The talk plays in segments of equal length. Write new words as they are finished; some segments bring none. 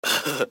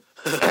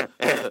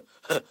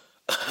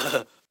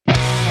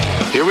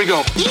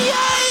go. Yeah!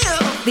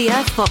 The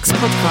Earthbox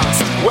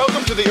Podcast.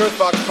 Welcome to the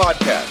Earthbox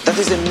Podcast. That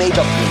is a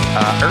made-up name.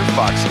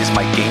 Earthbox is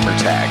my gamer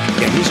tag.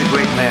 Yeah, he's a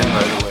great man,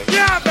 by the way.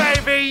 Yeah,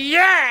 baby,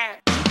 yeah!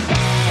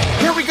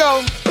 Here we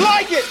go.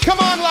 Like it. Come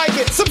on, like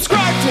it.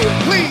 Subscribe to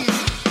it, please.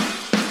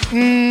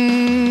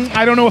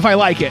 I don't know if I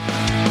like it.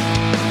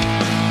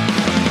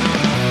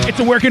 It's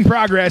a work in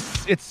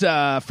progress. It's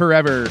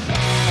forever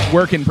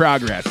work in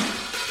progress.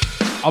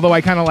 Although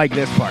I kind of like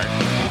this part.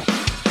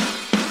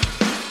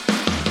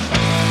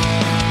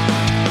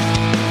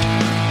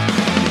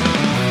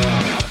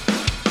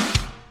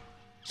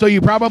 So you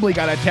probably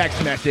got a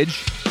text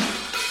message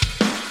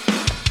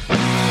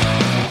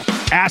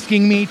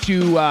asking me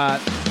to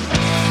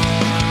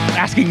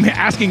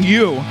asking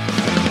you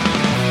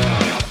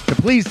to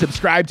please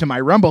subscribe to my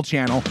Rumble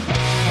channel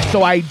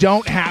so I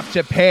don't have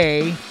to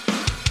pay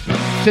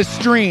to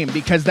stream,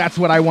 because that's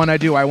what I want to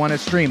do. I want to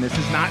stream. This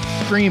is not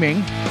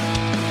streaming.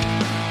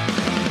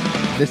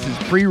 This is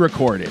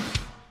pre-recorded.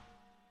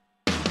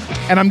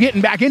 And I'm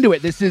getting back into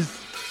it. This is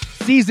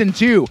season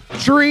 2,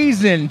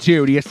 Treason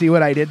 2. Do you see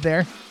what I did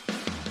there?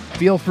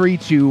 Feel free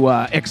to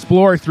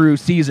explore through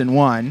season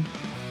 1.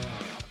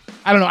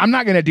 I don't know. I'm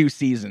not going to do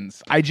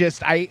seasons. I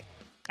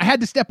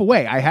had to step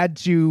away. I had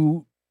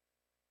to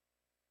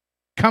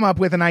come up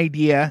with an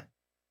idea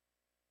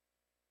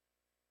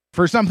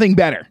for something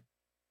better.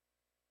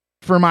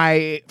 For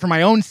my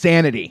own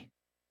sanity.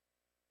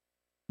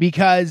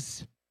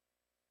 Because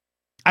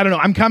I don't know,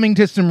 I'm coming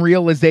to some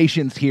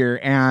realizations here,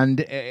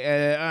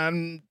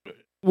 and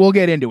we'll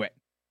get into it.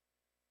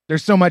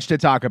 There's so much to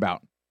talk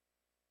about.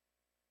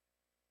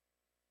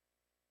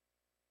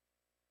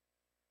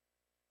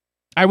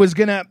 I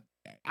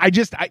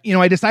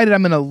decided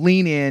I'm going to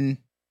lean in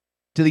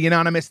to the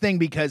anonymous thing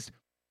because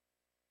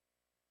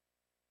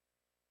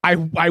I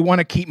want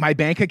to keep my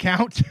bank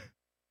account.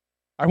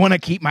 I want to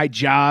keep my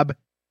job.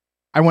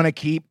 I want to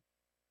keep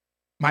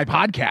my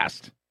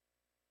podcast.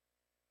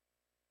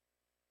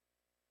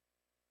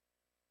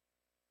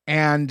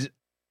 And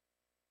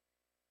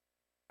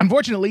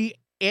unfortunately,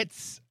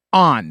 it's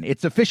on.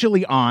 It's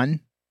officially on.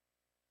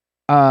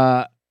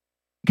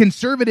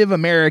 Conservative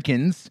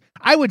Americans,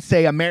 I would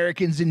say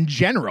Americans in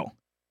general,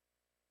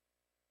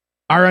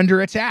 are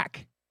under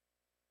attack.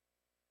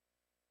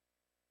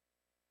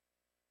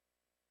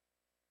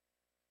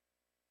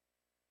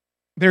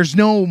 There's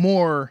no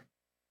more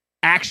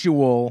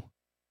actual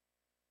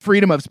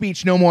freedom of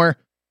speech, no more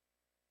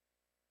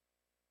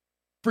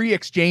free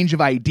exchange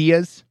of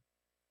ideas.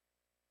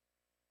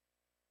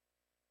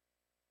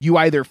 You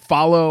either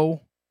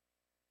follow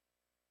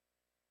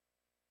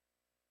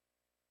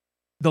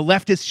the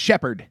leftist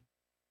shepherd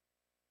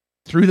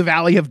through the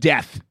valley of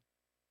death,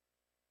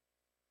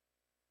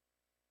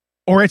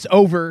 or it's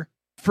over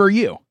for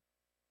you.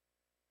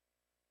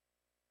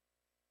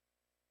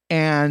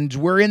 And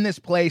we're in this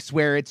place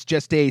where it's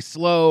just a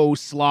slow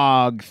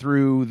slog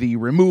through the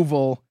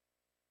removal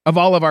of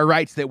all of our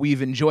rights that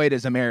we've enjoyed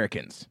as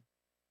Americans.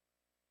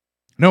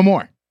 No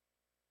more.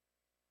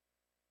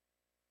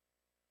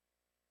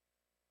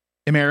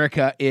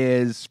 America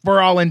is,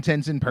 for all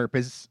intents and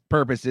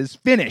purposes,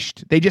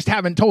 finished. They just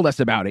haven't told us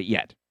about it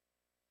yet.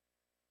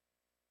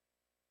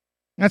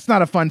 That's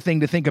not a fun thing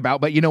to think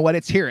about, but you know what?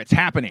 It's here. It's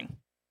happening.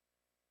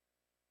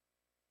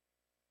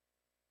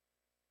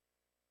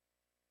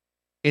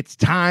 It's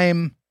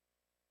time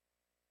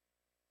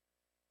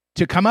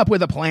to come up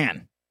with a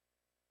plan.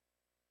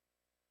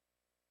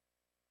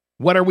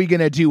 What are we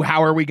going to do?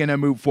 How are we going to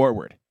move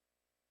forward?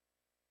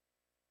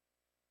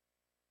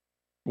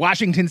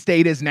 Washington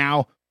State is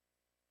now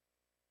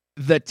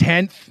the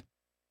 10th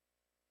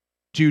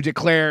to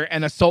declare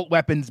an assault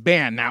weapons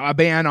ban. Now, a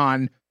ban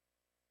on,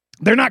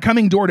 they're not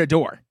coming door to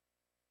door.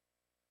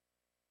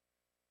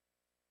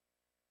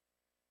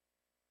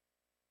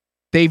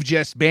 They've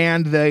just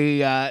banned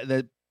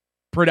the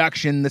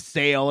production, the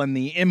sale, and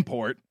the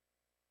import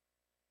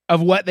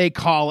of what they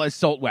call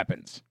assault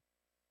weapons.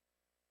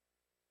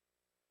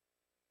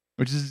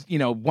 Which is,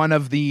 one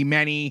of the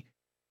many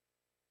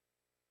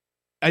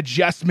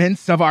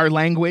adjustments of our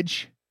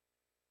language.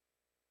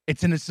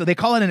 So they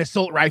call it an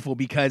assault rifle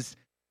because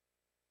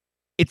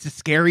it's a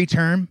scary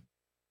term.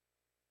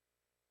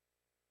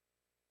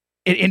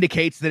 It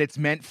indicates that it's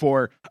meant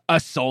for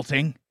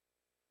assaulting.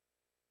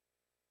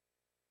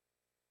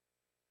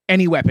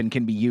 Any weapon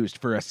can be used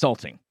for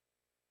assaulting.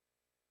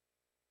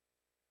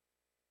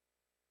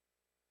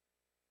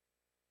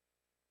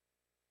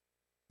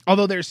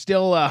 Although there's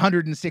still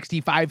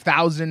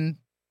 165,000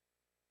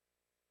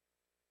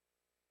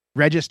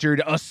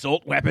 registered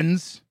assault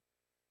weapons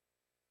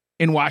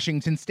in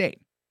Washington State.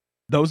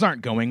 Those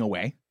aren't going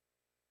away.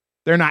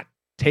 They're not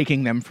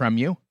taking them from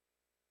you.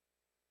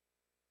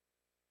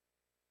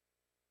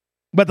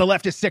 But the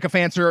leftist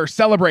sycophants are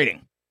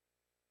celebrating.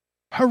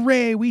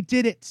 Hooray, we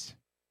did it.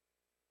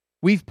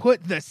 We've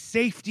put the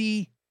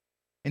safety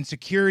and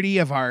security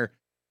of our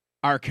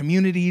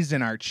communities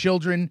and our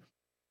children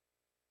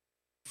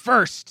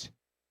first.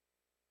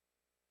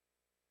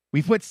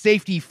 We put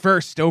safety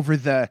first over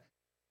the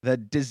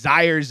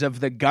desires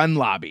of the gun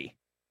lobby.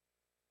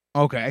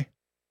 Okay.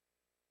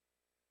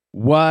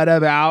 What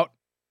about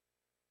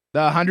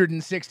the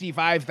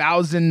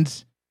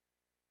 165,000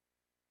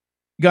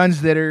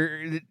 guns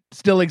that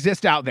still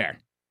exist out there?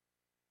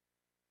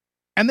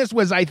 And this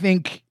was, I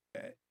think,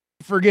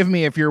 forgive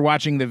me if you're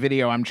watching the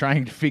video, I'm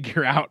trying to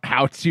figure out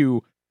how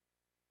to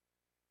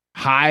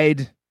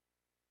hide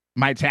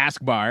my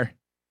taskbar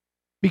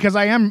because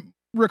I am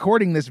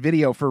recording this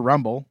video for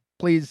Rumble.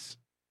 Please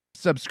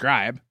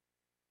subscribe.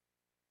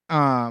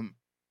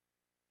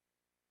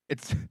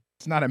 It's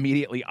not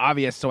immediately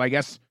obvious, so I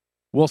guess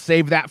we'll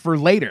save that for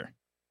later.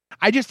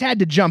 I just had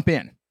to jump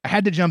in. I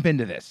had to jump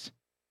into this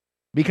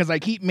because I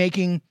keep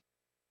making,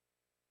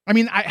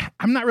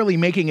 I'm not really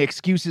making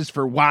excuses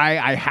for why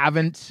I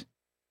haven't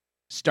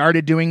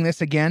started doing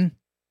this again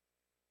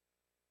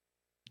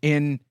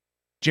in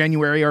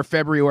January or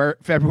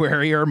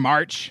February or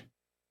March.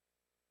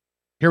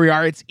 Here we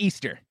are. It's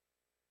Easter.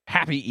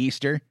 Happy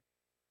Easter.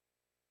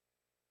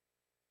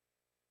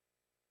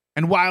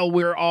 And while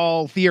we're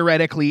all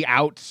theoretically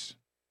out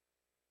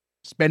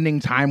spending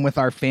time with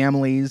our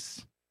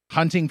families,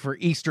 hunting for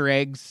Easter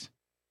eggs,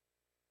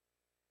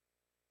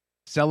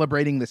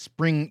 celebrating the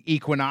spring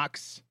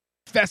equinox,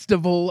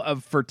 festival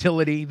of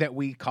fertility that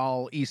we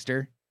call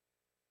Easter,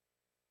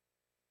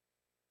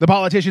 the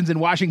politicians in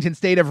Washington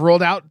state have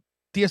rolled out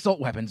the assault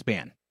weapons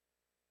ban.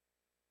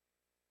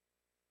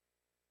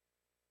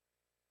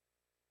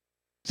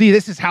 See,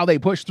 this is how they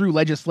push through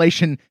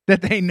legislation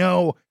that they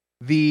know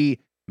the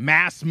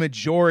mass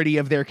majority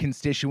of their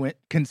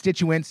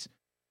constituents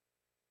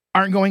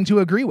aren't going to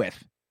agree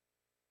with.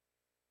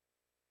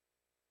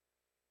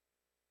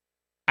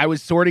 I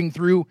was sorting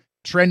through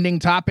trending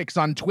topics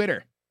on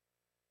Twitter,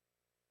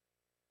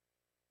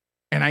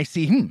 and I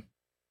see,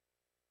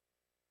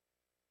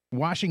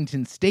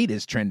 Washington State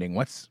is trending.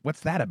 What's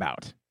that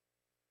about?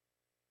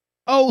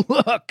 Oh,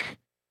 look,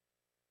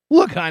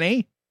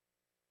 honey,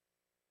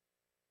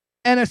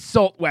 an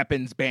assault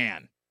weapons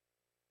ban.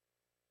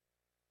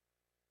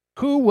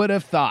 Who would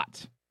have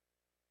thought?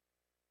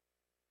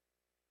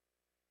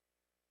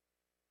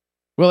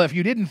 Well, if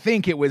you didn't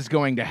think it was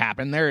going to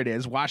happen, there it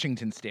is,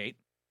 Washington State.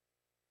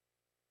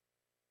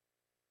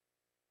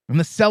 And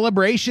the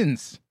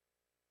celebrations.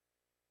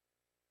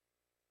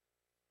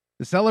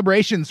 The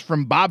celebrations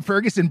from Bob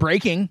Ferguson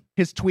breaking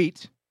his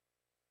tweet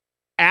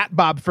at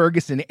Bob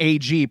Ferguson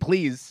AG.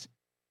 Please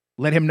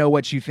let him know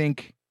what you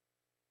think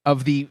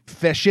of the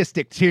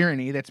fascistic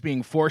tyranny that's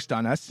being forced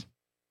on us.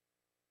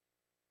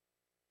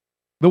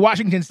 The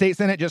Washington State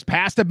Senate just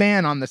passed a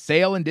ban on the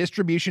sale and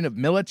distribution of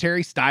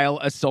military-style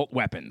assault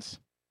weapons.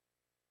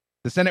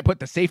 The Senate put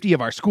the safety of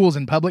our schools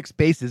and public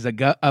spaces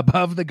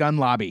above the gun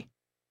lobby.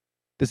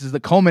 This is the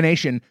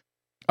culmination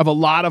of a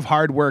lot of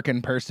hard work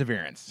and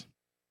perseverance.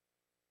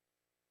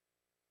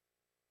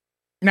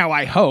 Now,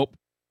 I hope,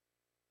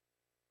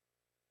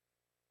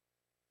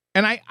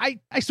 and I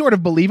sort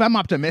of believe, I'm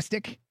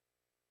optimistic,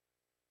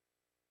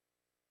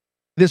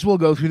 this will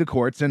go through the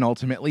courts and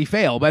ultimately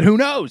fail, but who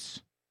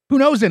knows? Who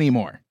knows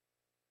anymore?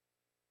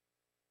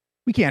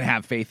 We can't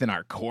have faith in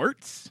our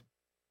courts.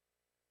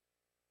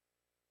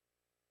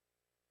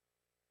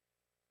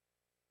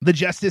 The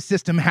justice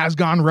system has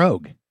gone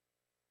rogue.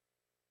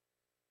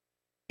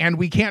 And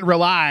we can't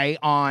rely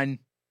on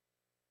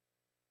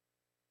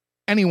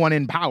anyone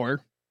in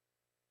power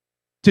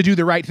to do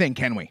the right thing,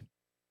 can we?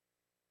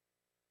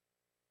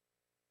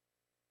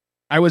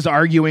 I was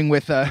arguing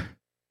with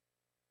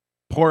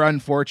poor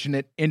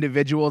unfortunate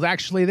individuals.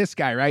 Actually, this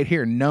guy right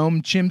here,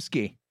 Noam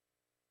Chomsky.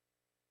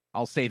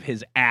 I'll save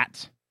his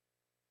 @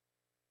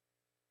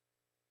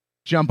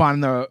 jump on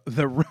the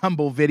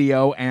Rumble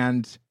video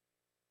and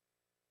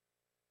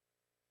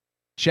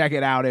check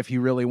it out if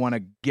you really want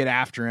to get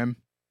after him.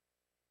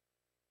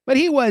 But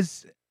he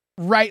was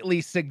rightly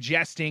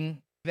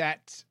suggesting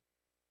that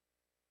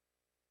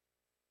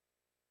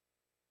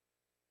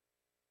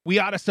we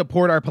ought to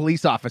support our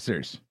police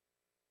officers.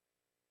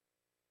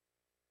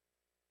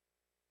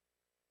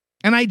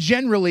 And I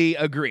generally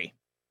agree.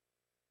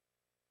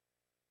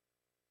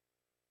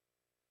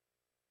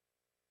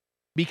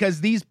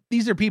 Because these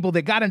are people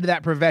that got into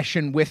that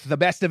profession with the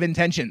best of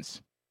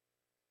intentions.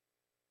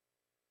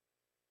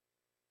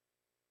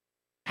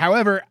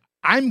 However,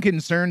 I'm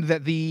concerned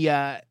that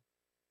the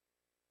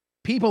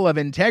people of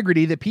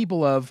integrity, the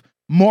people of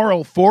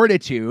moral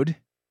fortitude,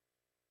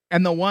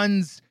 and the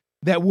ones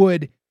that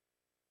would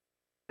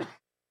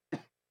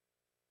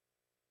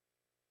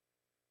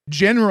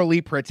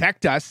generally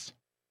protect us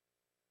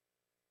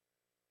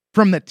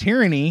from the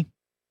tyranny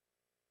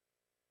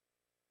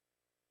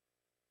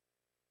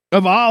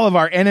of all of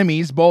our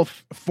enemies,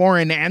 both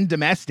foreign and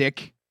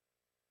domestic,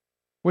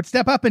 would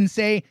step up and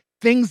say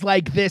things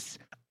like this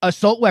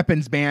assault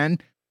weapons ban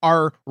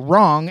are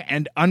wrong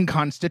and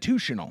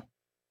unconstitutional.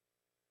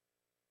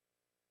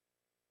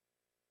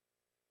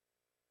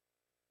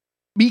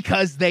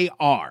 Because they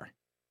are.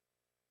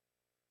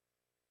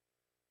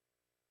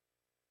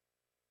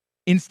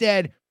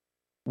 Instead,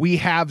 we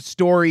have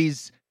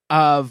stories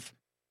of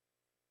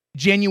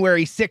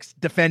January 6th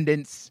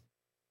defendants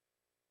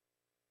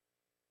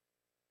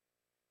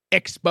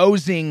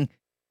exposing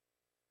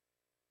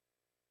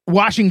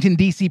Washington,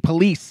 D.C.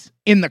 police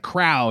in the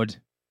crowd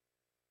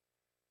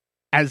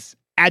as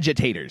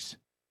agitators.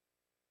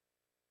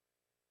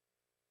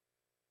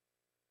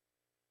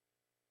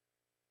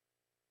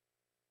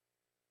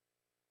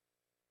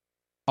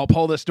 I'll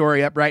pull the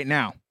story up right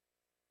now.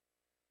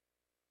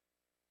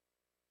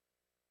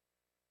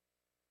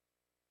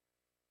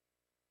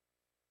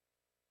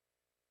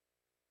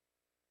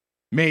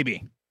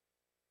 Maybe.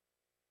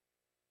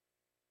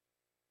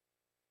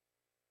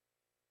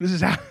 This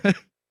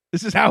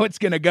is how it's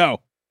going to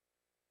go.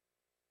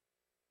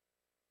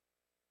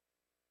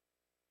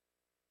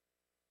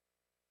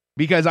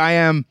 Because I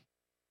am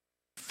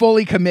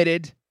fully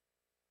committed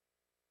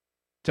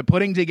to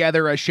putting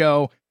together a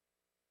show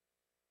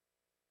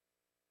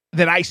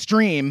that I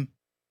stream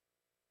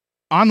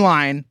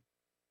online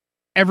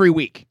every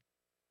week.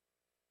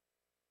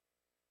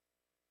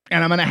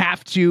 And I'm going to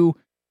have to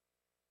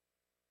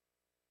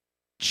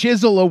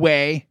chisel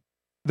away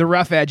the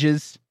rough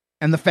edges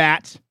and the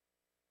fat,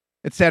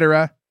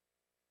 etc.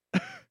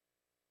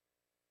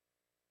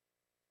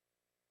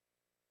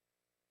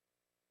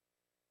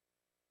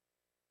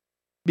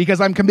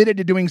 Because I'm committed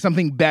to doing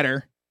something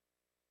better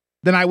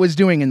than I was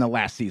doing in the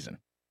last season.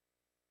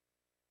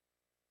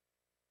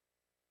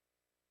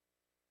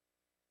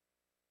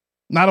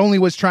 Not only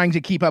was trying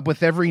to keep up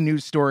with every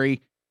news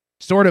story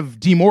sort of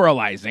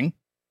demoralizing,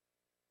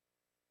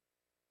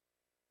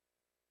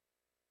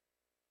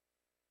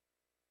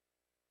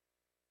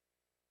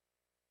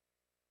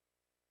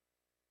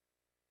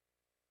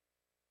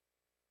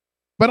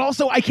 but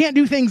also I can't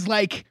do things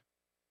like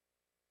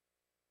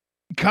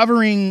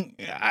covering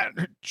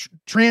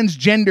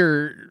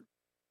transgender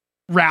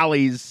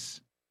rallies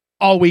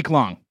all week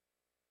long.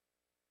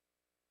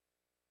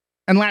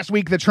 And last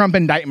week, the Trump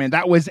indictment,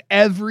 that was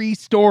every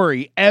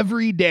story,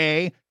 every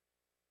day,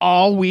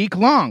 all week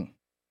long.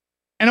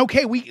 And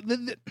okay,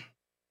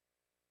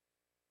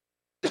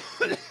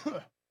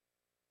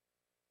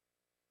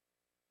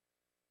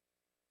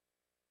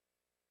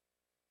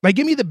 like,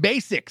 give me the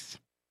basics.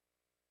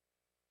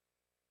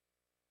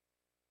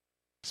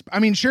 I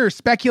mean, sure,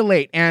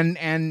 speculate and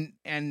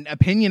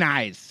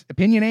opinionize.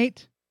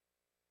 Opinionate?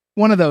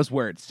 One of those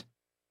words.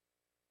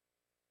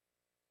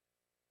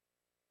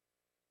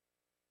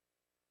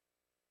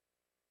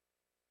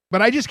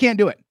 But I just can't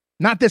do it.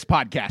 Not this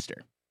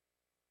podcaster.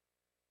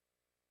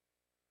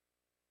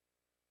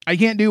 I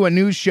can't do a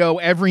news show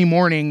every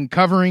morning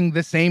covering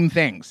the same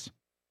things.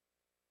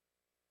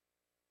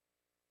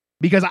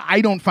 Because I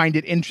don't find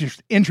it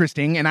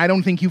interesting, and I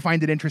don't think you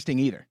find it interesting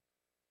either.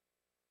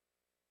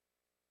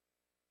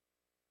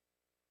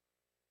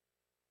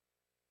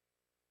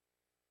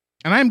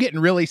 And I'm getting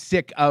really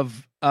sick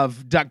of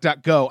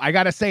DuckDuckGo. I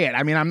gotta say it.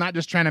 I mean, I'm not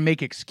just trying to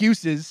make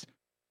excuses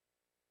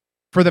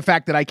for the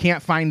fact that I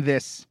can't find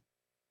this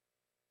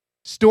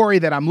story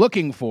that I'm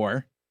looking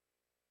for,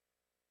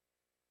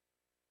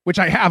 which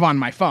I have on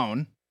my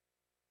phone.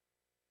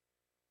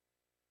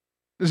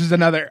 This is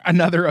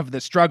another of the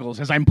struggles.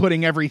 As I'm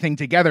putting everything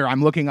together,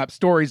 I'm looking up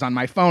stories on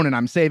my phone, and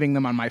I'm saving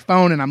them on my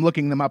phone, and I'm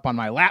looking them up on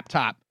my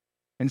laptop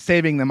and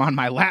saving them on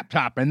my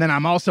laptop. And then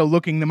I'm also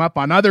looking them up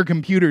on other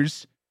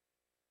computers.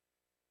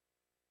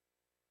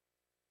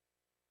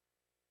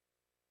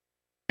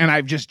 And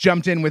I've just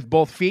jumped in with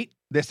both feet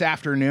this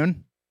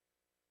afternoon.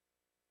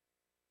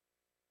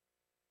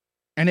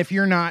 And if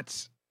you're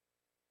not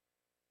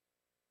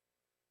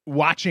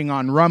watching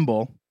on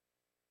Rumble,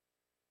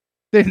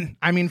 then,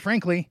 I mean,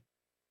 frankly,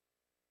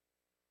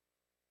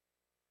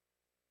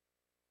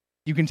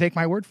 you can take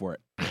my word for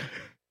it.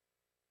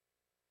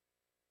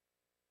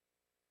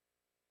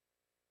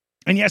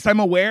 And yes, I'm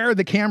aware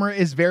the camera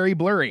is very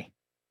blurry.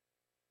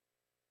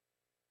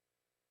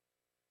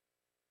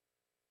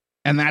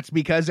 And that's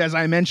because, as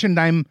I mentioned,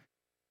 I'm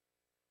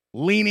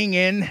leaning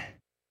in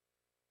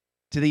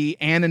to the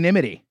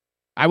anonymity.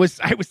 I was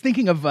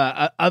thinking of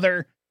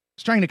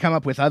trying to come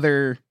up with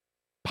other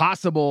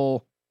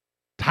possible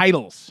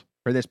titles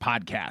for this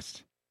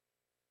podcast.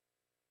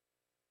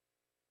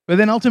 But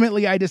then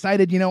ultimately I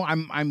decided,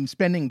 I'm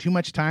spending too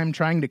much time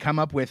trying to come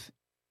up with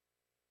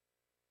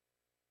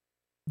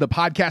the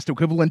podcast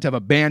equivalent of a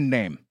band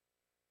name.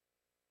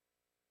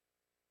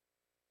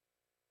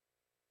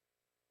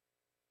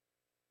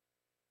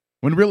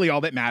 When really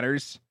all that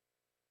matters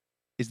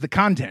is the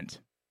content.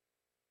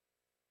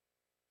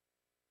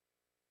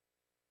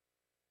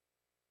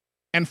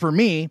 And for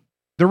me,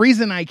 the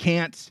reason I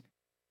can't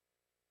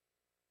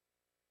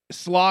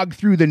slog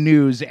through the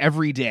news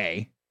every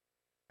day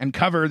and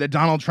cover the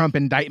Donald Trump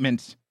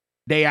indictment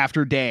day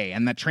after day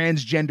and the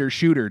transgender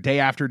shooter day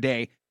after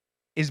day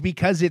is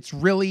because it's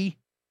really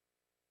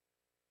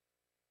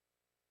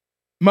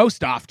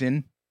most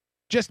often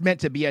just meant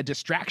to be a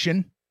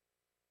distraction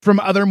from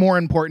other more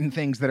important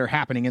things that are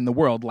happening in the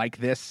world, like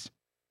this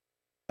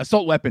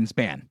assault weapons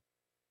ban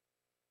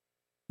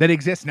that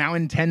exists now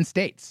in 10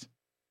 states.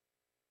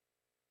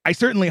 I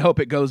certainly hope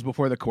it goes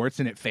before the courts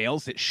and it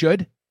fails. It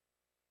should.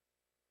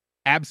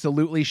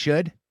 Absolutely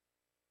should.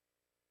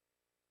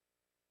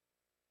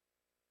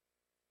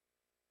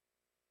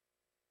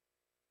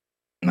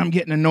 And I'm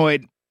getting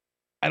annoyed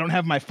I don't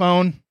have my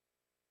phone.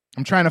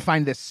 I'm trying to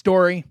find this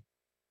story.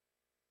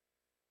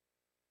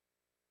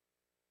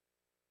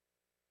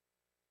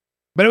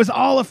 But it was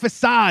all a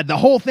facade, the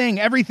whole thing,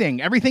 everything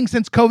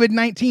since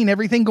COVID-19,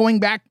 everything going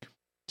back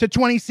to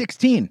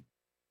 2016.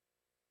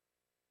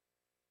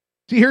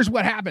 See, here's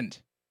what happened.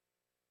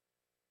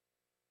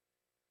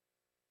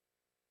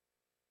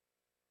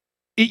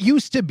 It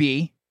used to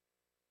be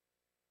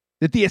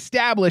that the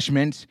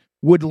establishment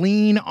would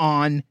lean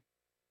on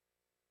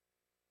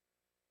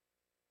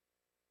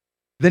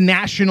the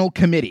national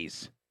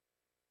committees.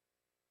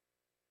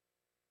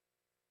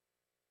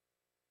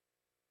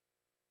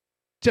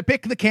 To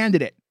pick the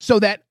candidate so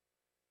that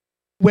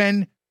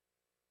when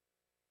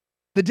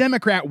the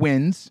Democrat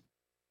wins,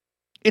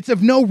 it's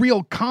of no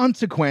real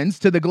consequence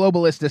to the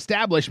globalist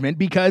establishment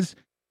because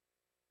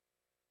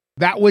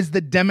that was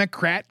the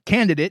Democrat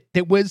candidate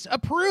that was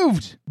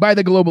approved by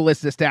the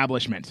globalist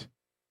establishment.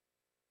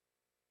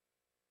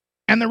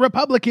 And the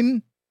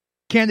Republican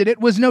candidate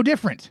was no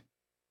different.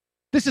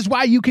 This is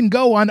why you can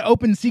go on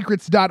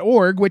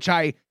opensecrets.org, which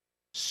I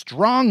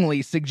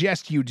strongly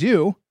suggest you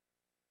do.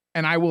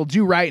 And I will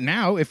do right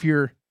now. If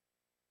you're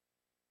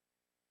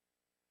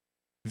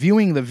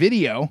viewing the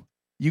video,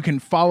 you can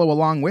follow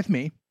along with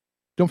me.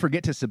 Don't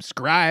forget to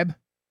subscribe.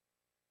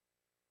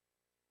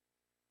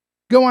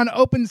 Go on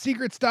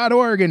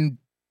opensecrets.org and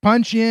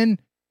punch in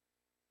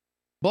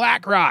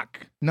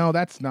BlackRock. No,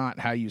 that's not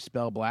how you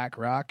spell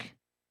BlackRock.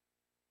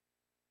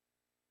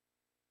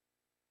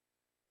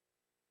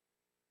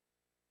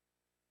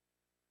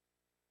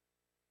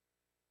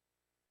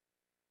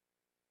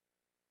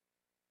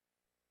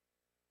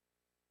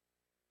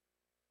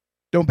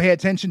 Don't pay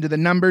attention to the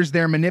numbers,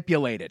 they're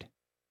manipulated.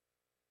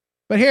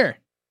 But here,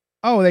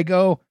 they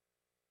go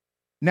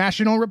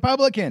National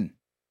Republican,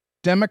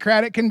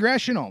 Democratic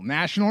Congressional,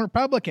 National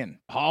Republican,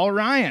 Paul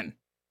Ryan.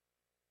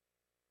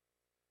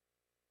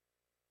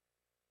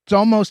 It's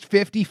almost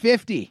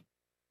 50-50.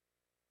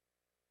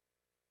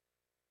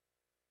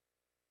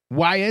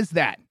 Why is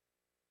that?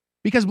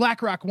 Because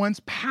BlackRock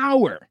wants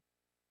power.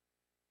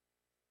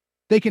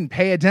 They can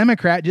pay a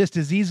Democrat just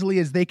as easily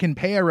as they can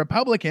pay a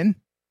Republican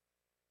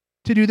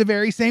to do the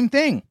very same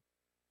thing.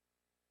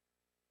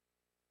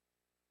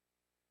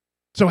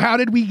 So how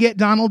did we get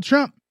Donald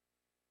Trump?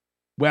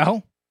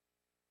 Well,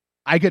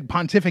 I could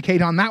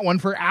pontificate on that one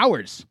for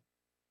hours.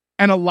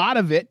 And a lot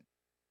of it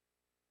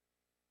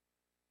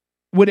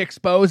would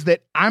expose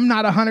that I'm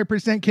not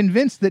 100%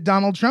 convinced that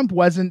Donald Trump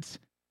wasn't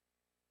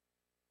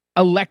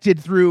elected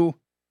through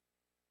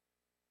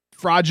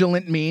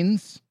fraudulent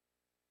means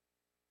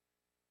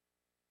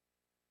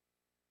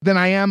than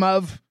I am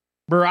of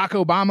Barack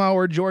Obama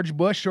or George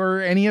Bush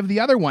or any of the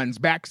other ones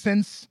back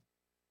since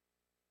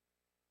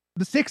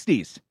the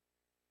 60s.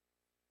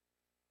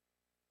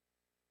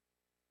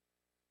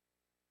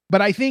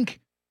 But I think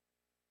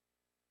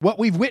what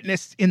we've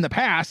witnessed in the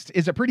past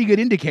is a pretty good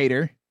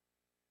indicator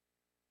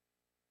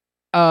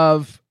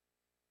of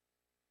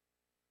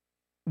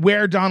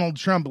where Donald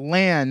Trump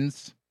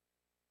lands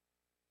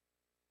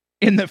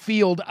in the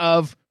field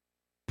of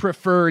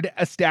preferred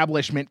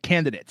establishment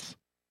candidates.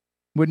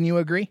 Wouldn't you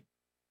agree?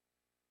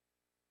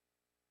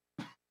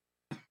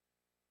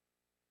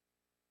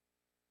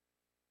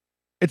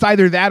 It's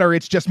either that or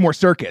it's just more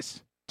circus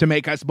to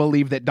make us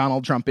believe that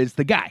Donald Trump is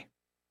the guy.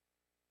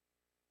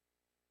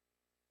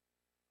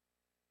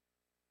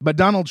 But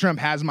Donald Trump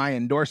has my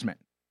endorsement.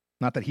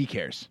 Not that he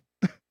cares.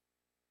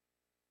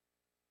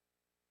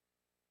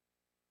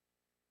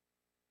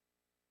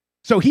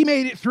 So he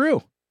made it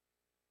through.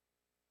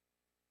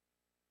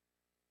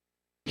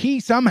 He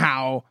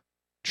somehow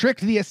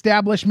tricked the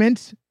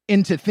establishment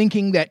into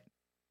thinking that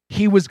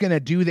he was going to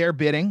do their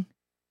bidding.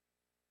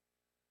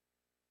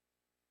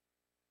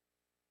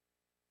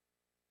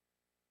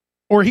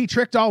 Or he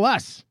tricked all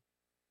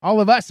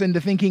of us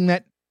into thinking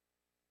that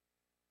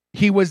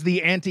he was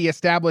the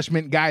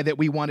anti-establishment guy that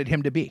we wanted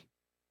him to be.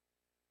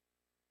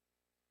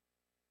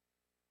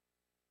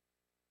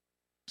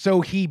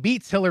 So he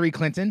beats Hillary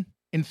Clinton,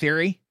 in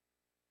theory,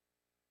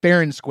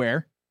 fair and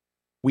square,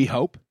 we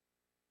hope.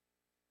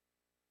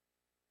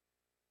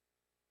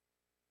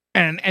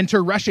 And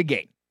enter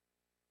Russiagate.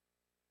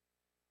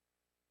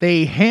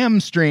 They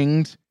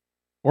hamstringed,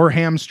 or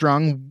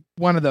hamstrung,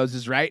 one of those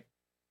is right.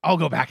 I'll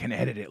go back and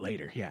edit it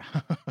later, yeah.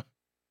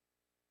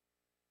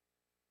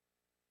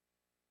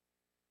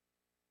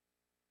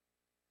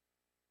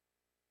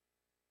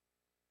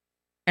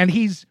 And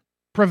he's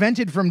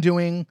prevented from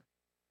doing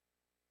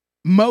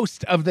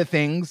most of the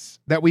things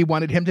that we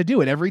wanted him to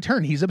do. At every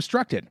turn, he's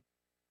obstructed.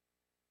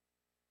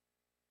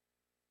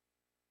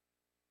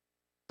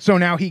 So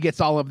now he gets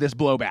all of this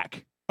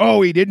blowback.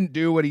 Oh, he didn't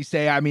do what he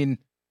say. I mean,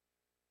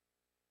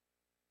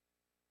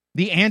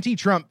 the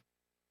anti-Trump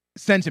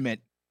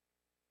sentiment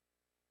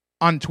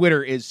on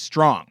Twitter is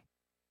strong.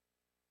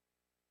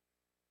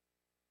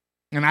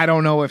 And I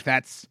don't know if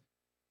that's...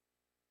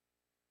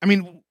 I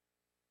mean,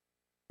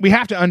 we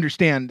have to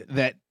understand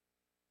that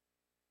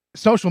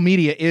social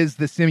media is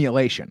the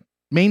simulation.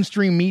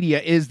 Mainstream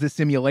media is the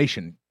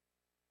simulation.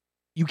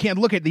 You can't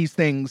look at these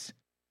things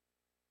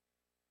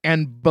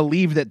and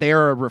believe that they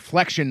are a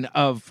reflection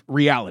of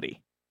reality.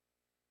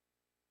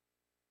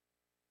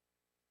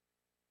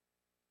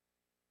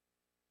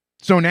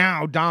 So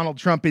now Donald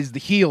Trump is the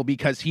heel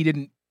because he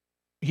didn't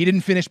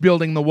finish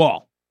building the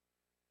wall.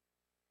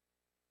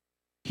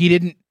 He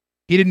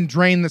didn't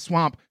drain the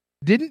swamp,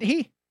 didn't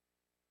he?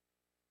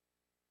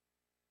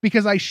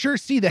 Because I sure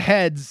see the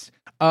heads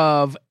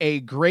of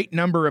a great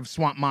number of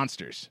swamp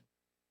monsters.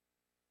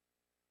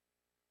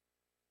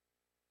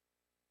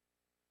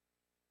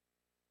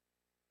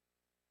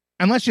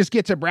 And let's just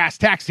get to brass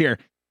tacks here.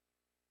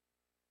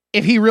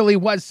 If he really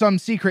was some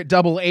secret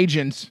double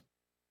agent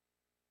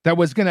that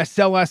was going to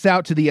sell us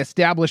out to the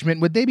establishment,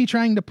 would they be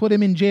trying to put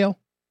him in jail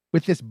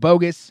with this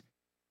bogus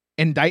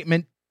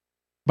indictment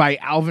by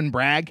Alvin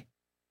Bragg?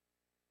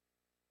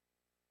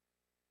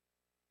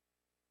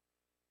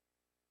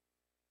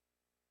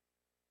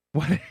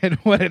 What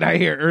did I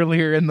hear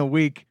earlier in the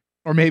week?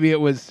 Or maybe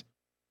it was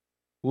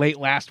late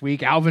last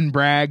week. Alvin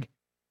Bragg,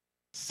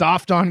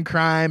 soft on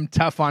crime,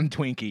 tough on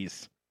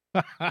Twinkies.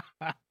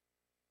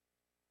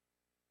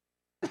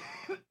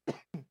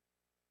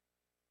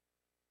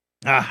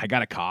 I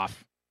got a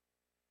cough.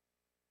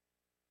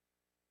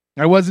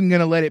 I wasn't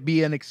going to let it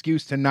be an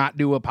excuse to not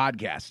do a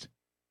podcast.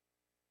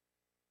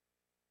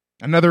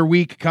 Another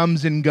week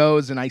comes and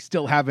goes, and I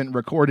still haven't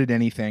recorded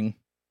anything.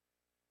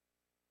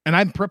 And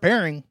I'm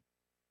preparing.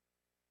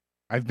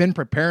 I've been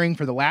preparing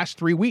for the last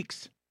 3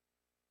 weeks.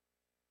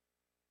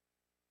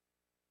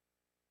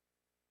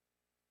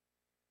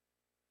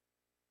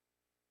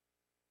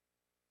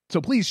 So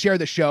please share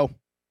the show.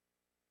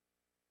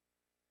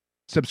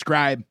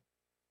 Subscribe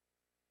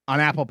on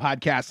Apple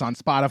Podcasts, on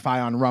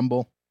Spotify, on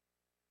Rumble.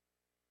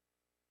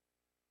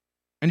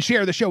 And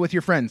share the show with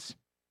your friends.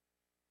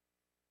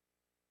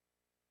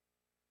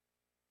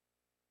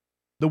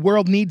 The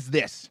world needs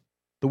this.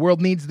 The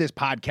world needs this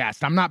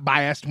podcast. I'm not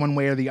biased one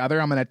way or the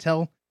other. I'm going to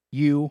tell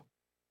you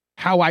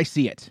how I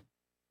see it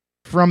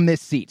from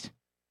this seat.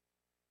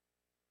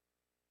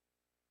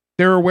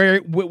 There are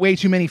way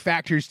too many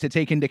factors to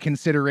take into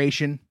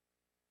consideration,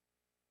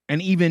 and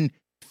even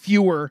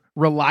fewer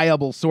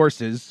reliable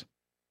sources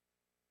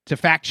to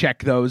fact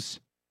check those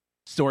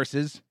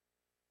sources.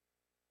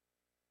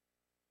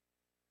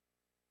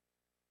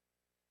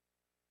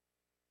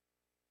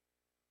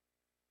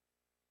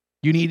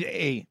 You need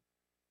a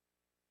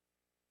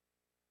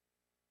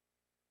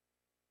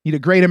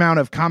great amount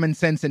of common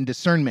sense and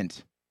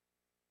discernment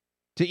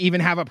to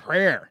even have a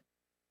prayer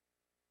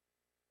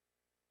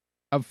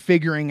of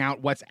figuring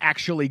out what's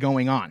actually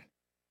going on.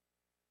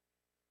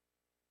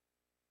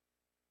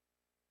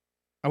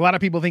 A lot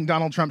of people think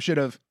Donald Trump should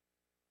have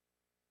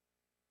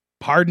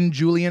pardoned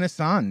Julian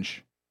Assange,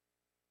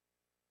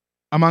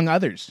 among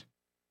others,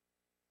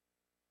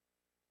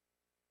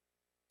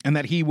 and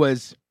that he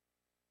was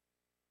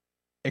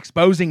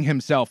exposing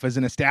himself as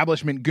an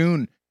establishment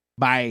goon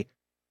by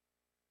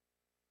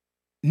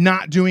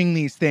not doing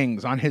these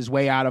things on his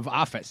way out of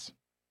office.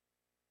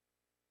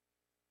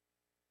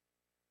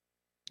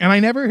 And I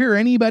never hear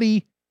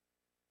anybody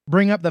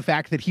bring up the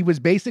fact that he was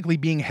basically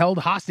being held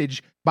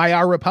hostage by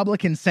our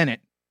Republican Senate,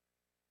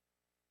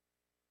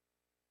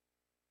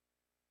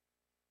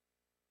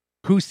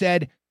 who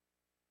said,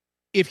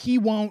 if he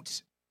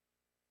won't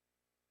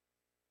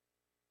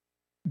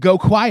go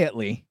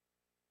quietly,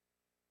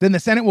 then the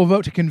Senate will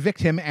vote to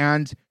convict him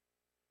and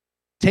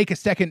take a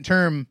second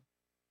term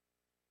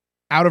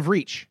out of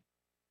reach.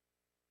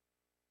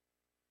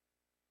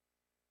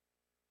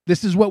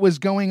 This is what was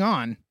going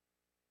on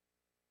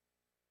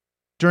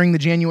during the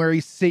January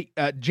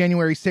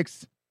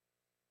 6th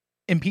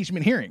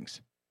impeachment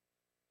hearings.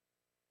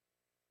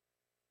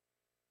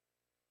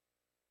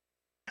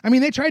 I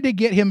mean, they tried to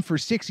get him for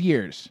 6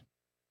 years.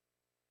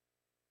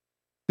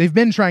 They've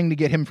been trying to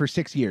get him for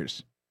 6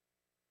 years.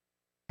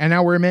 And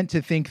now we're meant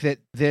to think that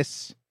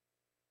this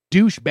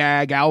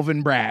douchebag,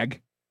 Alvin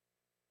Bragg,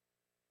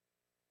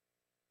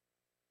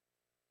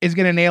 is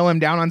going to nail him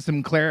down on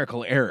some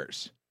clerical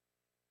errors.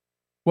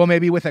 Well,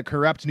 maybe with a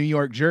corrupt New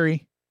York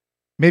jury.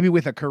 Maybe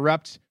with a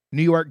corrupt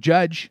New York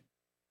judge.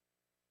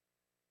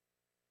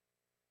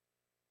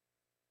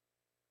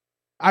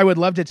 I would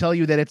love to tell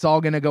you that it's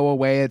all going to go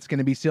away. It's going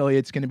to be silly.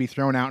 It's going to be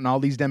thrown out, and all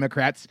these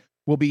Democrats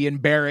will be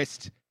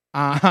embarrassed.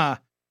 I'm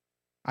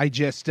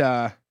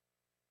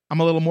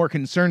a little more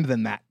concerned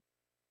than that.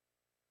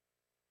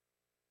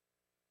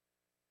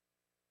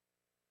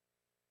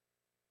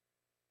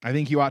 I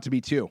think you ought to be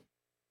too.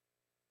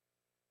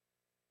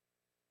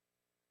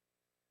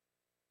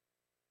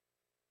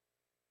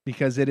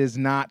 Because it is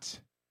not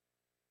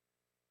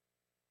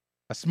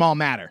a small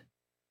matter.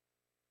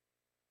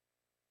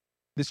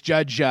 This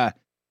judge,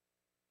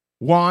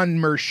 Juan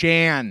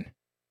Merchan,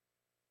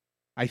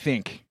 I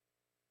think.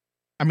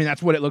 I mean,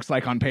 that's what it looks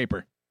like on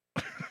paper.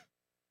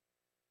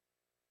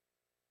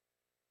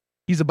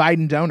 He's a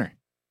Biden donor.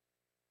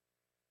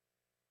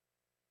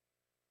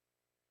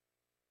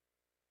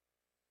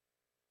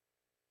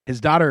 His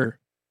daughter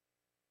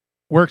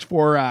works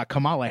for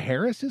Kamala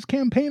Harris's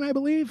campaign, I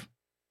believe.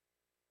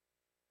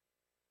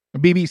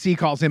 BBC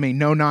calls him a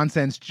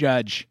no-nonsense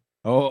judge.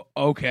 Oh,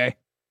 okay.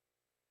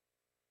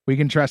 We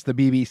can trust the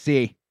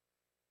BBC.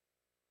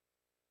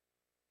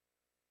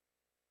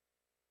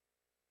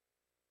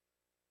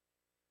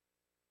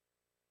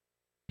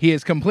 He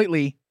is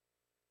completely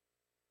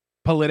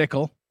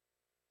political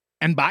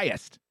and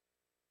biased.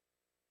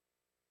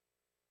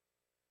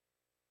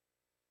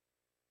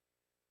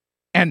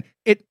 And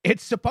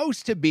it's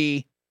supposed to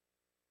be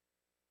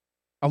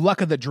a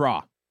luck of the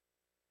draw.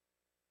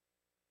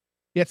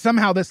 Yet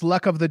somehow this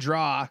luck of the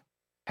draw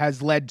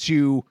has led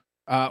to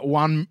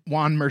Juan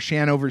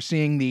Merchan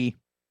overseeing the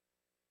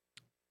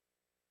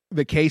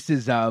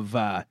cases of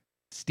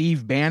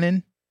Steve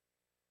Bannon,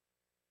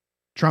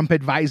 Trump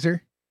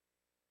advisor,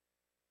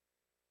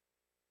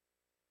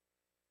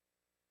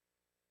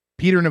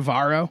 Peter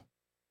Navarro,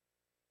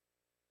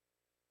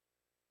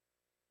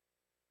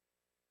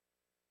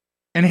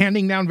 and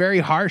handing down very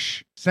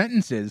harsh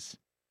sentences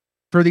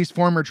for these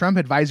former Trump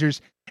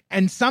advisors.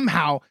 And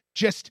somehow,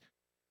 just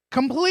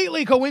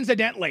completely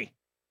coincidentally,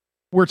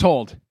 we're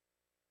told,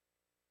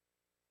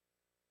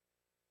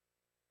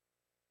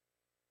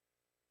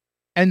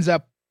 ends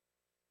up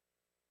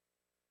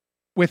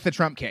with the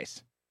Trump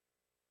case.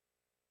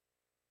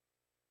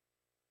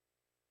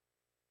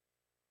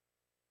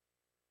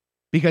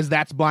 Because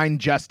that's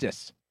blind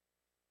justice.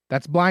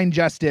 That's blind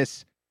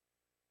justice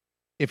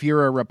if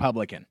you're a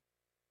Republican.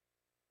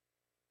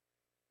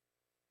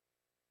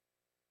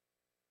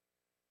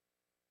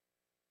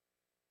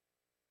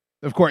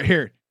 Of course,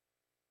 here,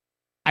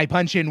 I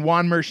punch in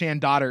Juan Merchan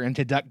daughter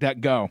into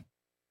DuckDuckGo.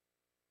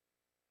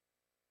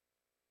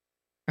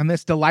 And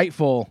this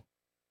delightful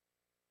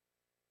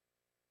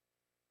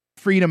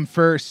Freedom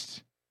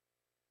First,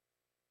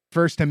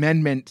 First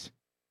Amendment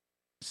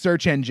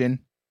search engine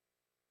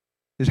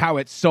is how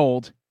it's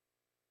sold.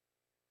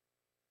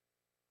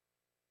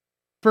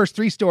 First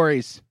 3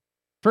 stories,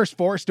 first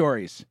 4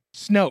 stories,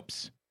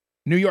 Snopes,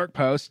 New York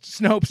Post,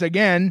 Snopes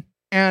again,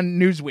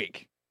 and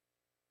Newsweek.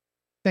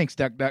 Thanks,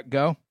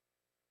 DuckDuckGo.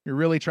 You're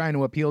really trying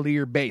to appeal to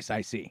your base,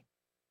 I see.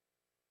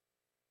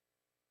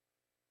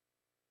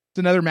 It's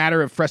another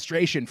matter of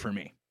frustration for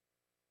me.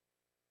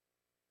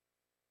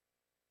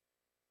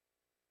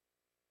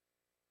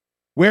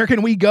 Where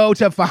can we go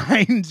to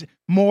find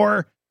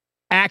more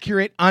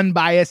accurate,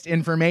 unbiased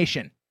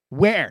information?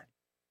 Where?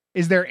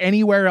 Is there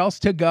anywhere else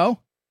to go?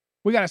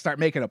 We got to start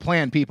making a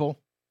plan, people.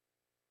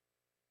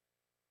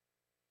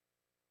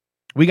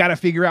 We got to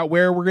figure out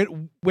where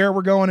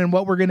we're going and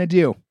what we're going to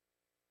do.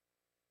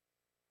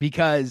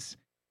 Because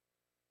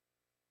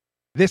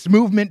this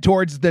movement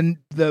towards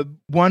the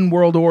one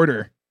world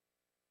order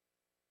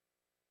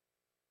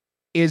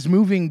is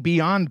moving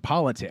beyond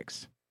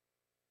politics.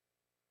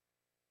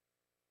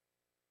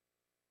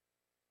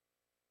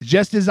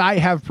 Just as I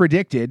have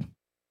predicted,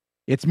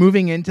 it's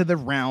moving into the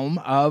realm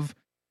of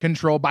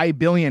control by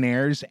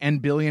billionaires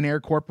and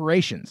billionaire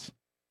corporations.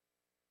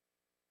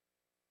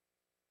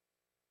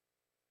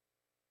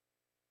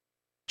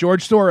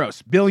 George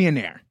Soros,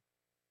 billionaire,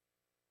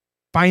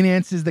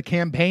 finances the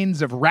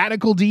campaigns of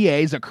radical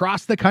DAs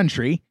across the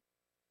country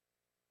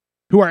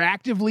who are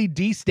actively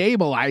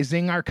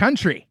destabilizing our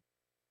country.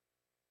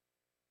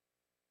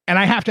 And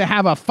I have to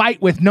have a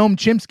fight with Noam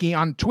Chomsky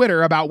on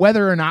Twitter about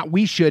whether or not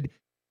we should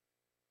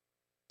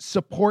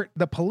support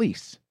the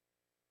police.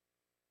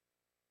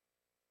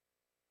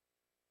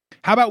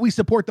 How about we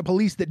support the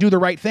police that do the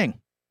right thing?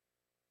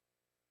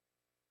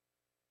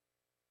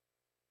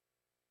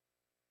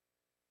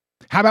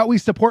 How about we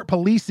support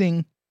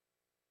policing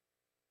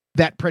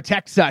that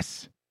protects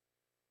us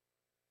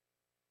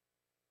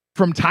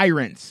from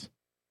tyrants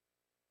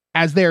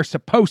as they're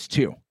supposed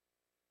to?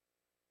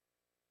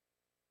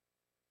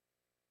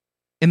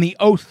 In the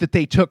oath that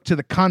they took to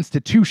the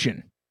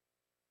Constitution,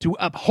 to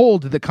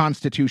uphold the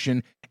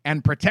Constitution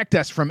and protect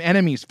us from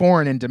enemies,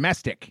 foreign and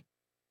domestic.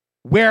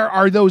 Where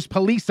are those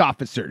police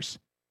officers?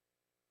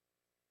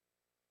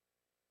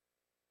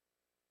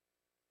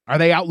 Are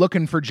they out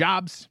looking for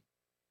jobs?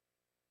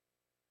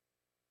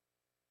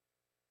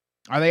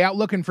 Are they out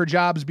looking for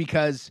jobs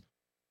because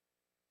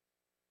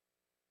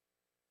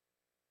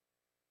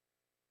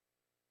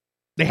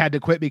they had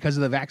to quit because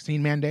of the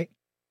vaccine mandate?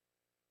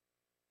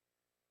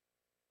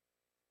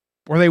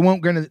 Or they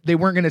weren't going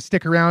to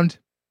stick around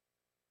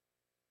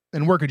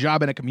and work a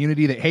job in a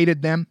community that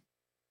hated them?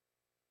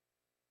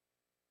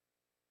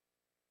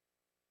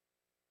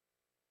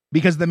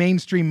 Because the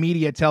mainstream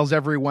media tells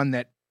everyone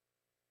that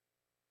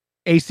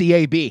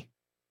ACAB,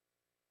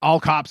 all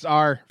cops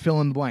are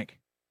fill in the blank.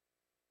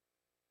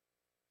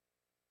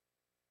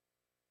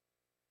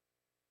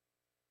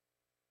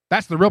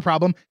 That's the real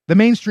problem. The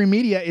mainstream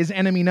media is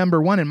enemy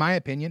number 1, in my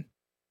opinion.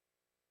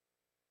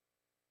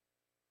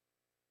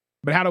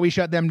 But how do we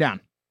shut them down?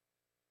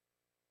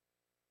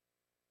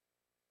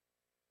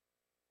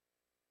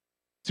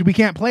 So we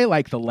can't play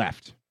like the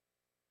left.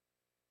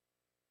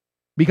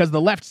 Because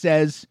the left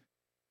says,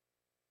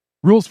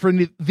 rules for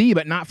thee,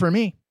 but not for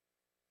me.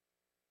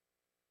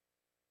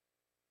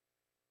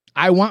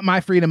 I want my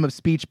freedom of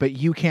speech, but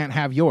you can't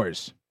have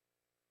yours.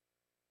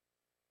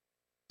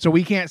 So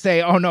we can't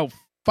say, oh no,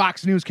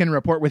 Fox News can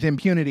report with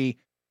impunity,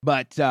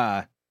 but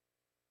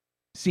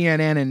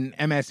CNN and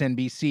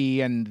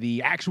MSNBC and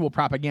the actual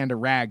propaganda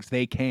rags,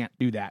 they can't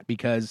do that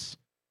because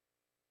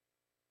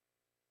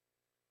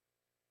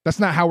that's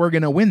not how we're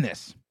going to win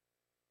this.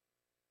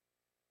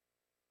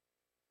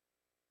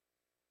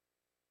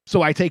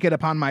 So I take it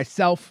upon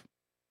myself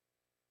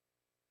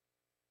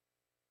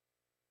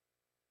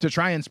to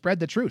try and spread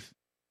the truth.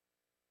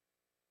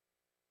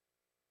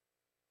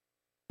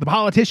 The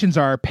politicians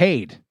are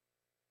paid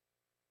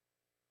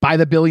by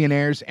the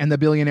billionaires and the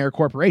billionaire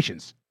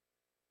corporations.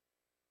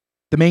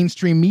 The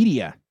mainstream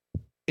media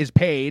is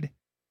paid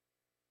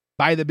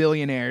by the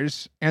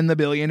billionaires and the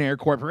billionaire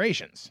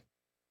corporations.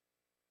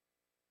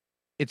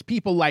 It's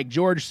people like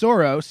George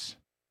Soros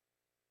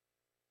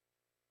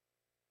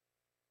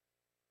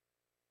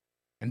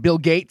and Bill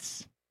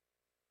Gates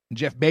and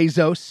Jeff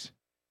Bezos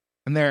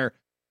and their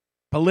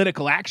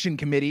political action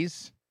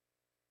committees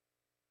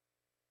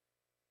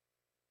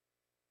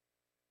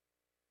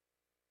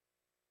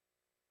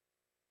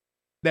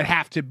that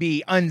have to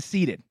be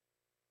unseated.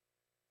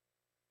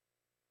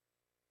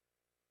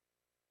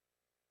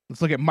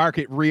 Let's look at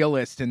Market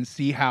Realist and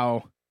see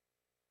how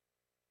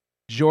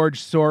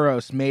George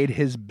Soros made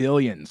his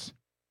billions.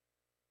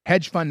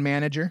 Hedge fund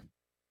manager,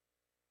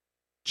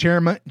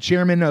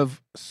 chairman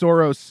of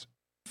Soros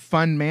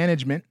Fund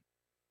Management.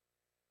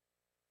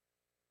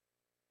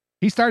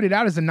 He started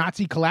out as a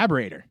Nazi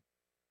collaborator.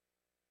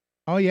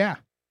 Oh, yeah.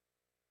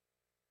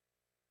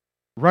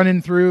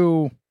 Running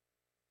through,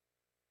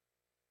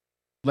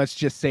 let's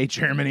just say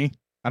Germany.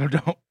 I don't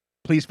know.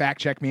 Please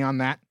fact check me on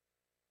that.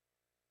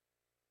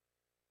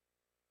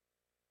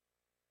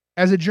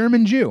 As a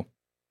German Jew,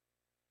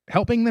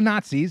 helping the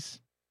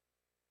Nazis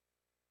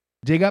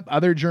dig up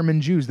other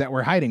German Jews that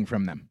were hiding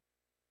from them.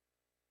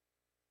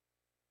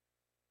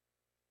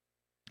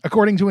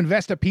 According to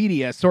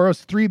Investopedia,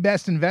 Soros' 3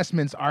 best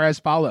investments are as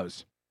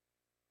follows.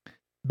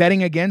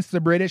 Betting against the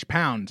British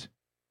pound,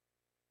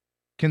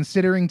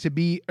 considered to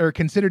be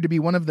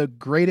one of the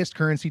greatest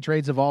currency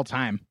trades of all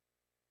time.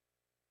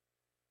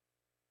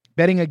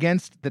 Betting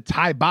against the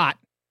Thai baht,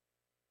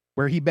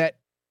 where he bet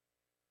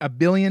 $1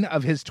 billion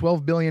of his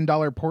 $12 billion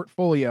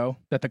portfolio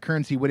that the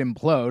currency would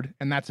implode,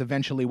 and that's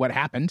eventually what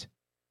happened.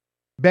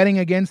 Betting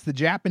against the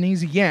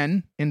Japanese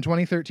yen in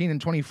 2013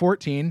 and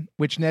 2014,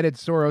 which netted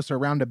Soros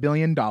around $1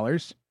 billion.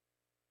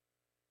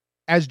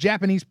 As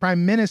Japanese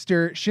Prime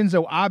Minister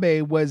Shinzo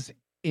Abe was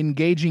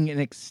engaging in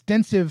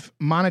extensive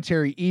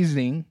monetary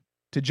easing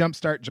to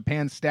jumpstart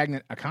Japan's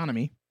stagnant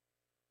economy,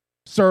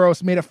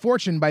 Soros made a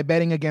fortune by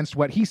betting against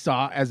what he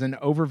saw as an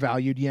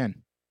overvalued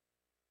yen.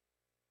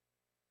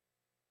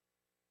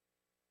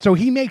 So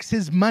he makes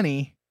his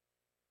money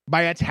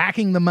by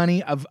attacking the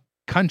money of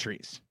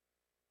countries.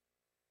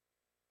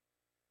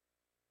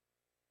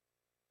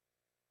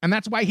 And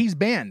that's why he's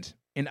banned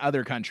in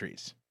other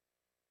countries.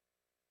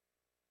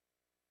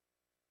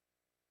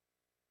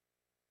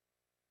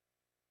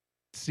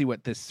 Let's see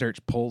what this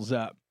search pulls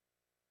up.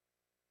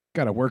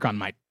 Got to work on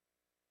my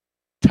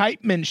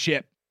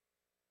typemanship,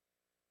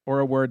 or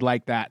a word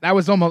like that. That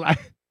was almost,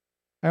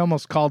 I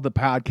almost called the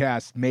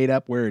podcast Made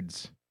Up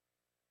Words.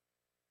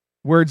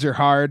 Words are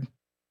hard.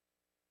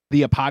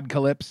 The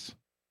apocalypse.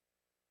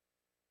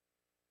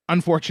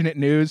 Unfortunate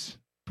news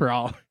for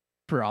all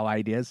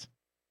ideas.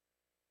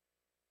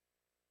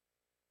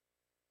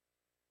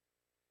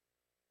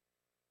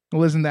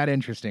 Well, isn't that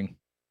interesting?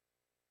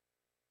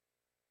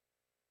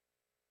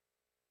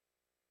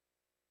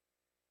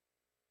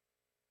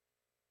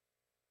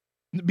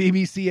 The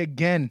BBC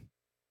again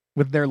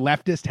with their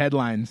leftist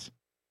headlines.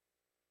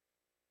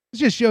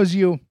 This just shows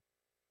you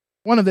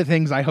one of the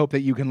things I hope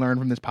that you can learn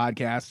from this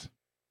podcast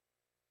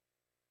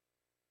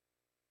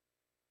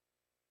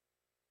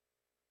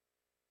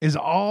is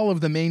all of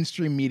the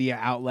mainstream media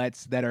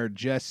outlets that are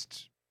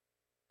just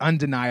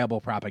undeniable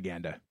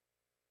propaganda.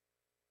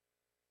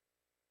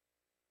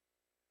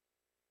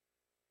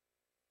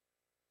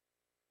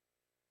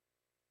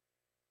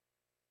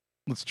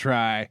 Let's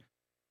try.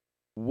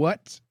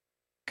 What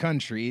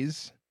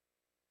countries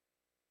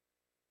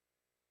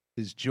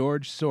is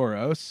George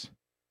Soros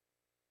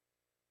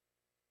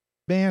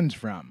banned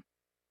from?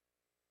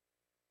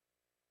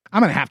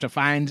 I'm going to have to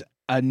find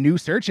a new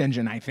search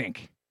engine, I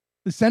think.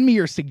 Send me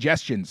your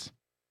suggestions.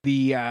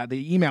 The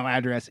email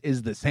address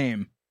is the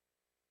same.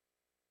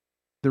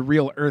 The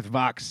Real Earth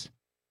Vox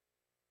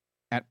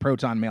at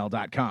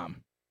protonmail.com.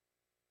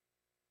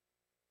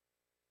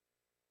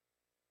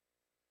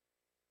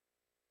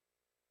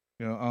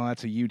 Oh,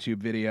 that's a YouTube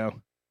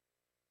video.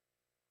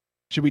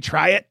 Should we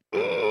try it?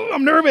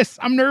 I'm nervous.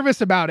 I'm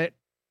nervous about it.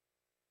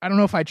 I don't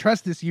know if I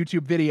trust this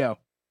YouTube video.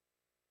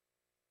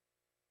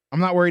 I'm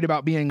not worried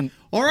about being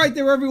All right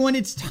there, everyone.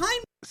 It's time.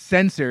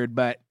 censored,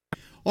 but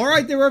All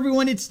right there,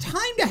 everyone. It's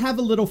time to have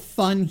a little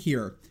fun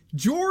here.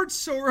 George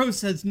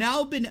Soros has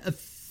now been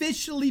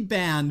officially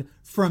banned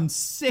from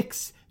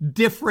 6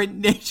 different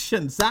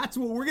nations. That's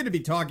what we're going to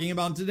be talking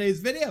about in today's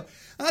video.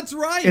 That's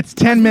right. It's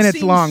 10 We're minutes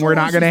seeing long. We're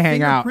not Soros' going to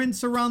hang out.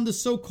 fingerprints around the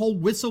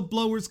so-called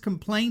whistleblower's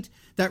complaint.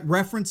 that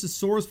reference a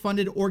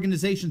Soros-funded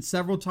organization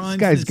several times.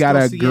 This guy's got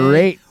a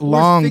great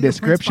long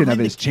description of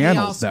his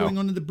channels, though. Going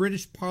on in the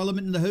British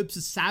Parliament in the hopes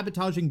of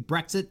sabotaging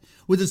Brexit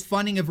with his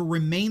funding of a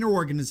Remainer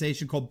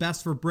organization called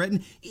Best for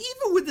Britain,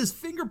 even with his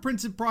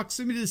fingerprints in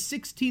proximity to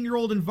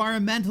 16-year-old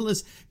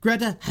environmentalist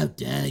Greta, how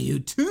dare you,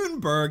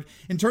 Thunberg,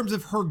 in terms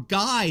of her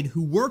guide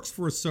who works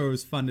for a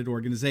Soros-funded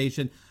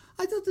organization.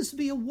 I thought this would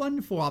be a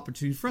wonderful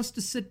opportunity for us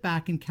to sit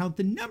back and count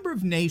the number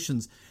of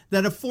nations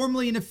that have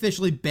formally and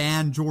officially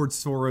banned George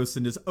Soros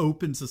and his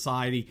open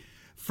society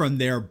from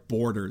their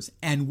borders.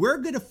 And we're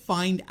going to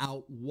find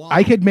out why.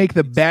 I could make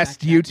the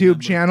best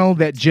YouTube channel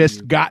that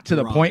just got to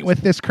the point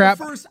with this crap.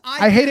 First,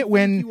 I hate it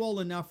when you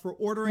all enough for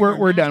ordering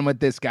we're done with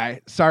this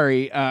guy.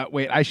 Sorry.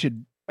 Wait, I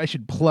should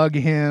plug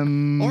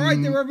him. All right,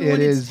 there, everyone.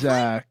 It is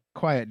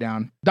quiet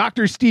down.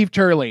 Dr. Steve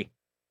Turley.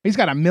 He's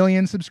got 1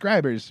 million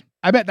subscribers.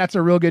 I bet that's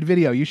a real good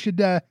video. You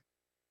should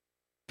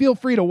feel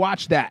free to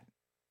watch that.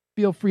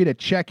 Feel free to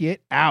check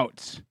it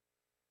out.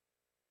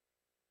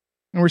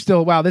 And we're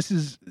still, wow, this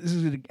is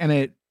going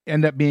to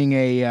end up being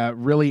a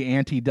really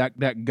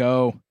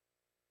anti-DuckDuckGo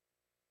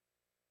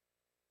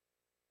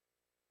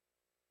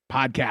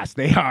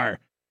podcast.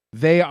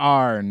 They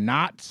are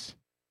not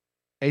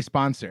a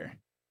sponsor.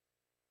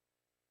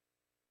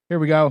 Here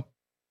we go.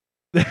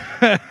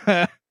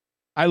 I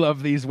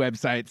love these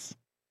websites.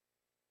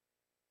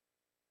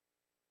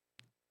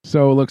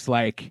 So it looks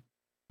like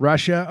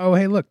Russia. Oh,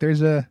 hey, look,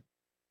 there's a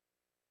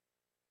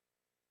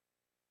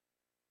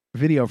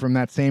video from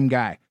that same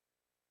guy.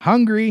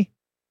 Hungary,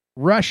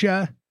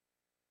 Russia.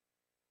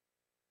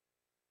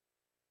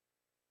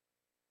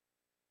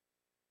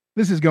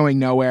 This is going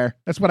nowhere.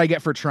 That's what I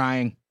get for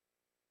trying.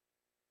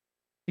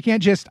 You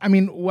can't just, I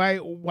mean,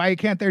 why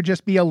can't there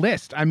just be a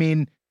list? I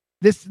mean,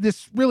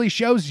 this really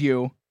shows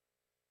you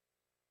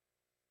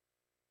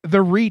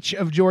the reach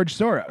of George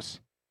Soros.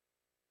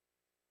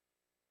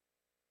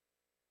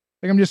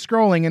 Like, I'm just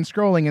scrolling and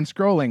scrolling and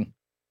scrolling.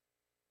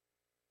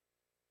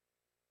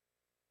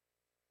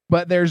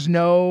 But there's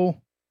no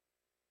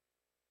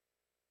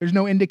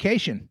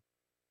indication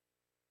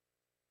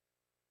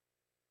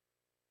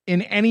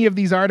in any of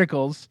these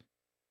articles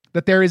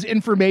that there is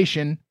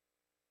information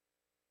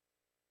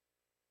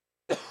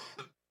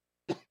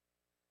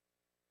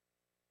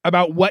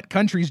about what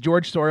countries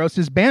George Soros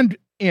is banned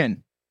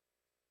in.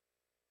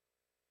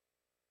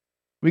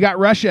 We got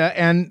Russia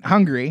and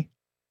Hungary.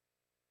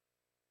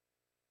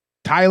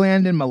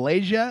 Thailand and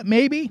Malaysia,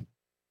 maybe?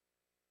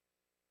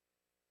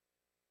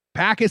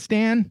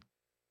 Pakistan?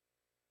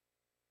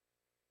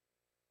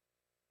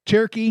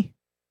 Turkey?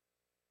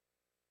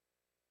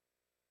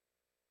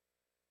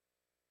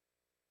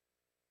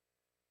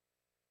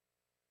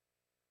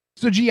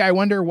 So, gee, I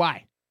wonder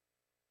why.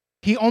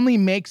 He only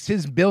makes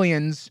his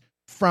billions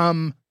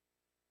from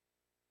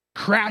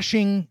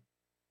crashing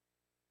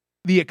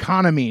the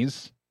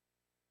economies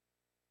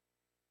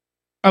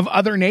of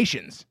other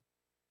nations.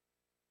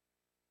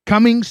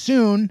 Coming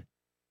soon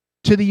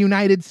to the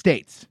United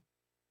States.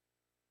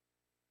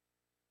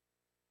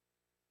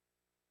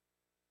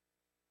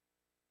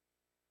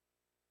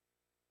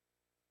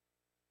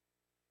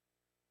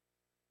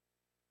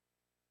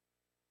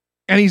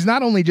 And he's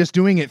not only just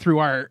doing it through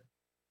our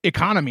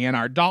economy and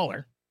our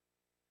dollar.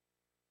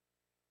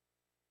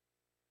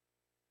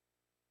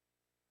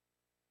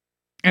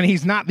 And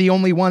he's not the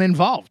only one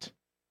involved.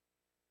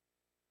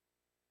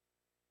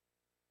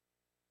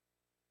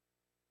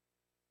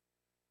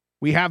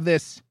 We have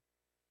this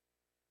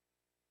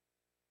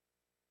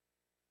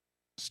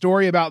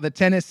story about the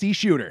Tennessee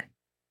shooter.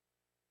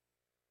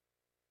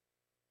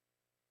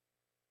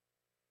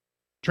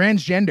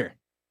 Transgender.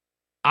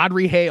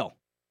 Audrey Hale.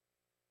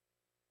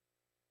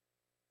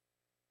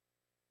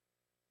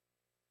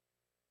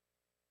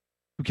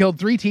 Who killed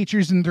 3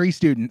 teachers and 3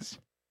 students.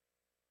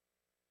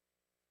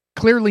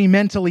 Clearly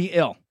mentally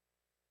ill.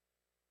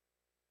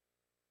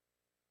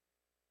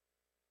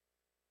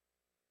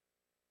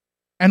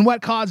 And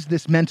what caused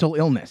this mental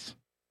illness?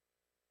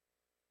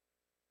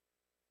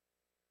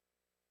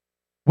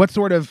 What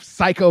sort of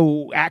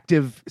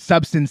psychoactive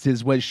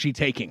substances was she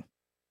taking?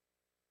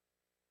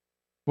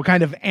 What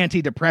kind of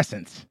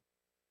antidepressants?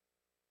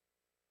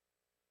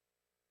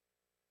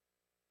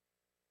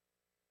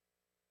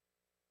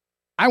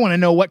 I want to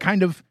know what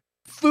kind of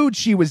food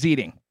she was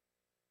eating.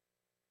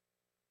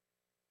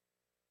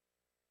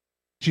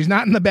 She's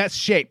not in the best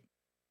shape.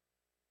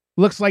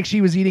 Looks like she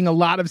was eating a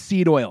lot of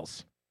seed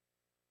oils.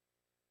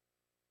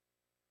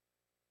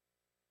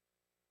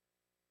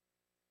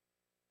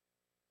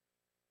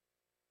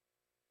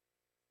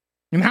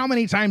 And how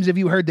many times have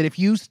you heard that if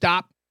you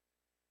stop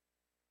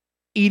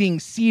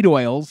eating seed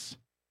oils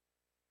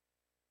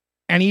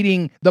and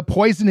eating the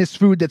poisonous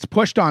food that's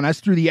pushed on us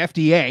through the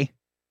FDA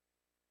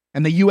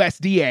and the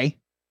USDA,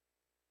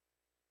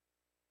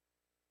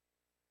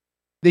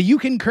 that you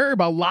can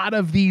curb a lot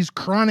of these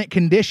chronic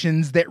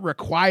conditions that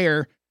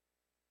require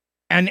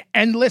an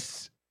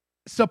endless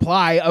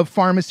supply of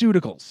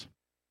pharmaceuticals?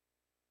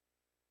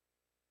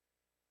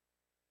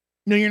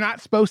 No, you're not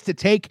supposed to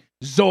take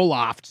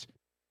Zoloft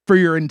for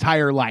your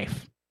entire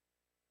life.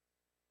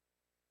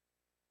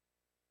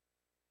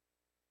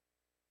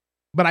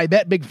 But I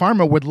bet Big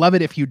Pharma would love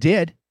it if you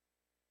did.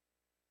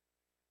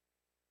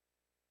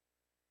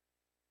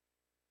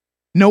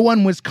 No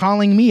one was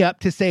calling me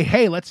up to say,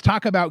 hey, let's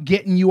talk about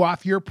getting you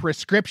off your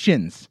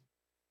prescriptions.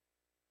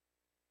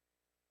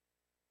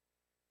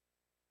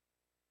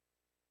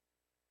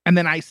 And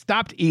then I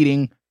stopped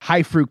eating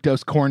high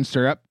fructose corn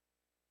syrup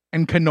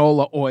and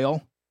canola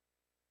oil.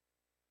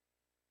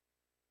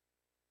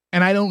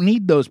 And I don't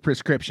need those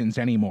prescriptions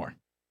anymore.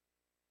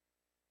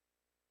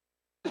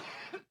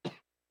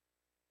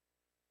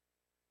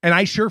 And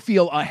I sure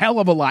feel a hell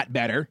of a lot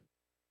better.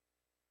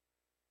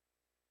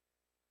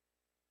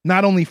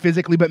 Not only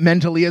physically, but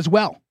mentally as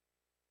well.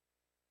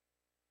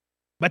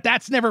 But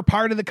that's never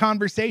part of the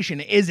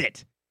conversation, is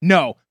it?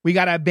 No, we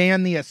got to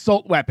ban the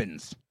assault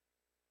weapons.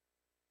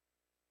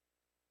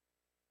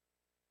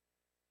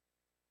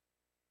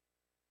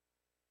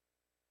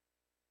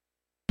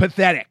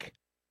 Pathetic.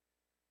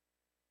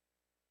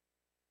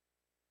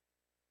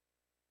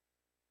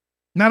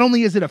 Not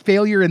only is it a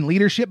failure in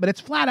leadership, but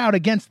it's flat out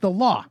against the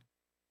law.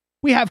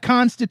 We have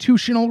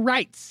constitutional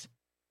rights.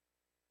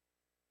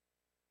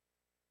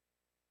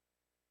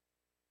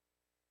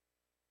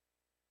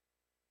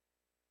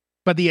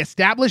 But the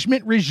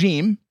establishment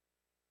regime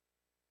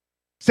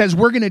says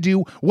we're going to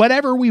do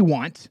whatever we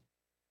want.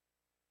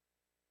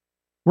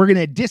 We're going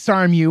to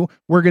disarm you.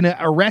 We're going to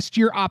arrest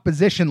your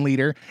opposition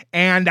leader.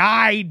 And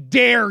I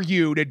dare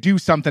you to do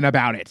something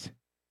about it.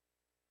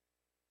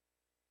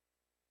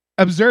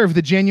 Observe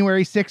the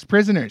January 6th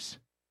prisoners.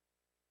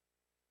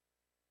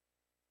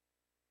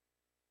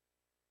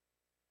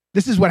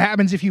 This is what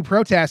happens if you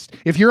protest.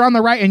 If you're on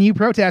the right and you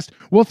protest,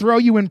 we'll throw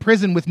you in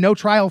prison with no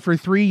trial for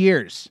 3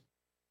 years.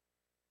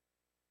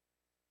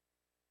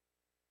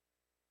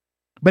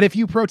 But if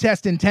you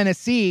protest in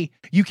Tennessee,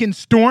 you can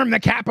storm the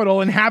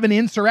Capitol and have an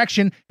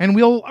insurrection, and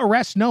we'll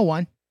arrest no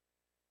one.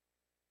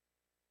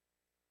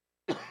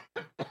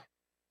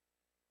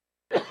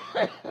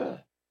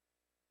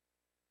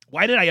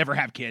 Why did I ever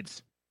have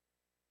kids?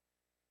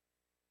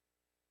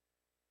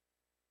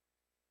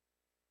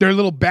 They're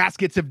little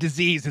baskets of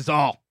disease is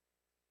all.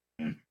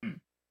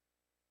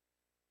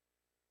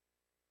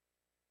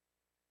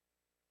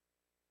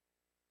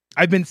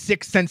 I've been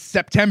sick since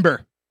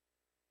September.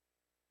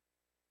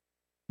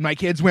 My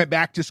kids went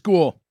back to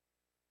school.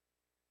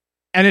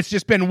 And it's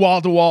just been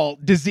wall-to-wall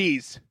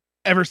disease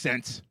ever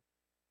since.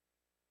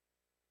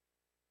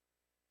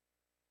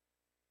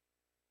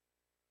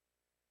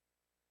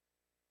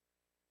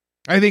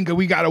 I think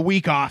we got a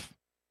week off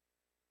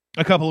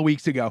a couple of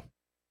weeks ago.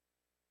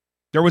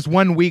 There was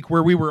 1 week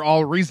where we were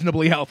all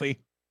reasonably healthy.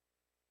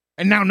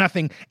 And now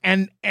nothing.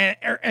 And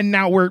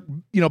now we're,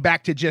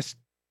 back to just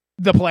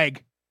the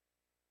plague.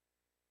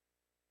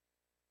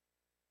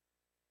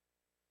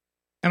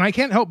 And I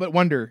can't help but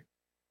wonder,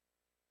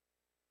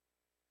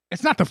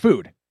 it's not the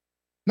food.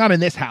 Not in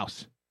this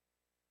house.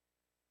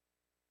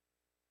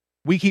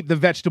 We keep the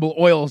vegetable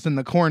oils and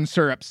the corn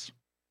syrups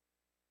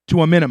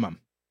to a minimum.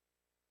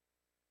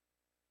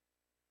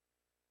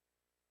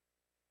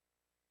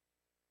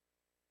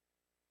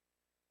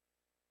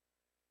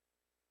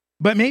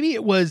 But maybe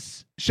it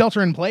was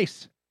shelter in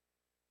place.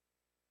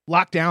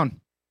 Lockdown.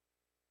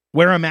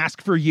 Wear a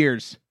mask for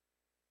years.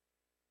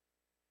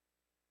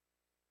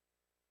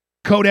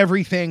 Coat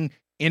everything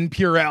in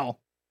Purell.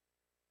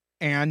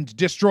 And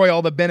destroy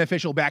all the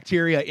beneficial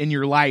bacteria in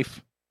your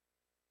life.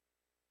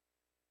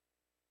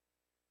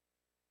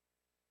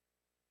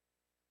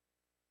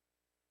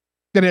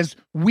 That has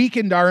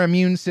weakened our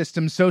immune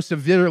system so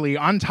severely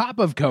on top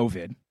of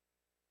COVID,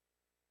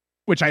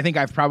 which I think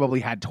I've probably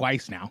had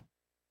twice now.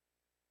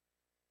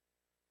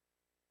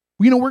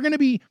 We're going to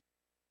be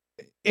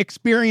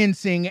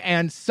experiencing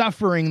and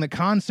suffering the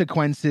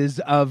consequences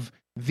of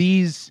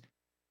these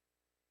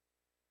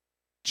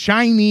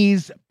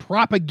Chinese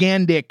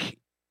propagandic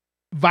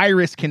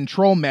virus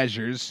control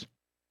measures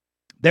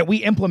that we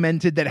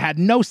implemented that had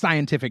no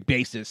scientific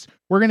basis.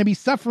 We're going to be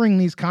suffering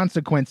these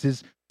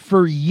consequences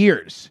for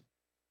years.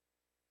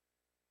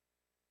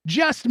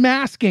 Just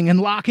masking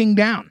and locking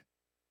down.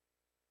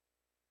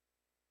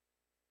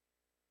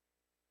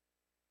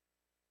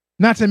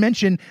 Not to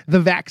mention the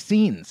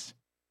vaccines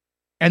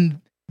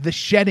and the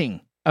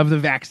shedding of the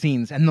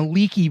vaccines and the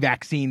leaky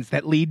vaccines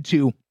that lead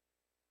to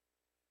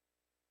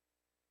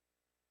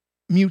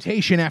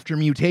mutation after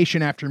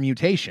mutation after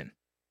mutation.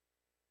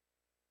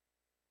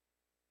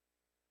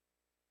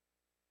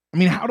 I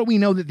mean, how do we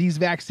know that these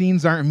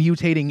vaccines aren't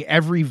mutating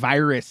every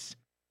virus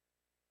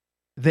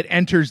that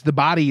enters the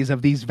bodies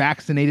of these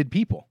vaccinated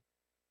people?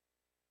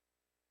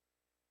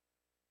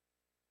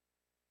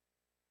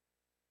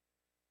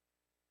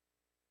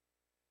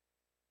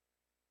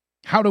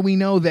 How do we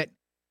know that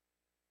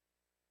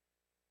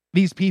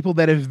these people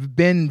that have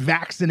been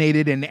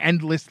vaccinated and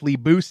endlessly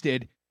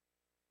boosted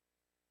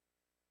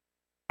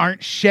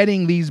aren't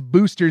shedding these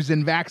boosters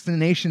and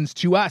vaccinations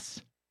to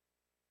us?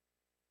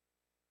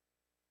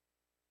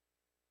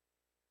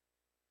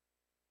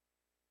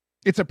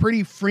 It's a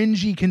pretty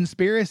fringy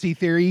conspiracy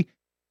theory,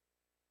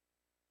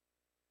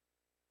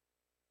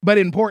 but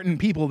important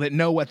people that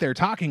know what they're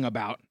talking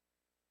about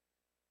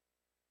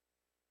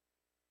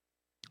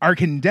are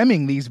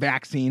condemning these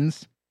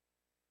vaccines,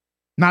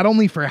 not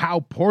only for how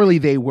poorly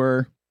they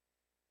were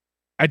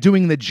at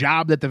doing the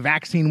job that the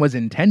vaccine was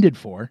intended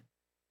for,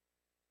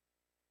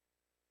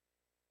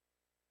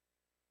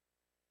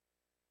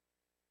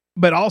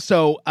 but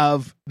also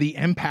of the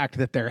impact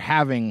that they're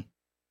having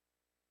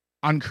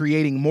on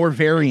creating more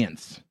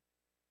variants.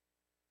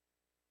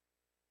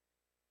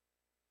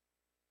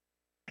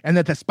 And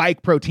that the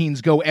spike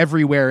proteins go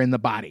everywhere in the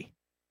body.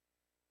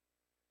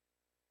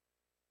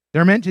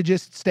 They're meant to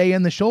just stay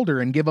in the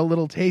shoulder and give a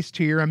little taste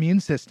to your immune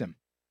system.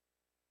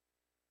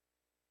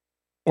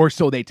 Or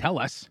so they tell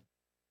us.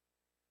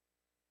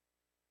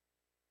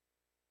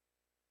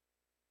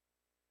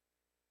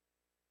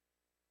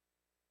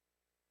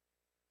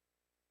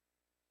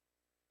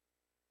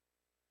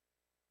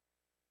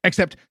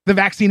 Except the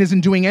vaccine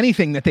isn't doing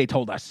anything that they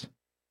told us.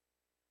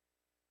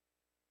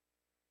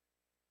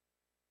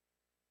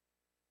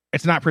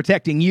 It's not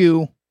protecting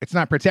you. It's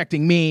not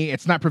protecting me.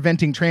 It's not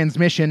preventing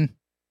transmission.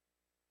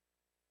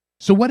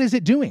 So what is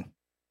it doing?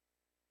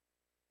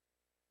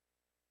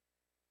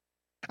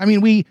 I mean,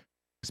 we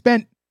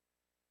spent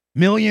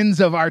millions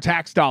of our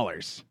tax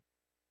dollars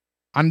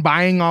on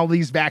buying all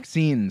these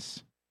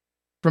vaccines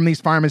from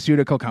these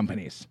pharmaceutical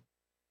companies.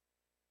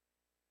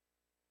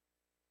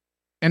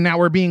 And now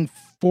we're being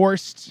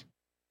forced,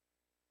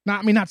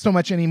 not so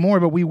much anymore,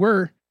 but we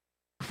were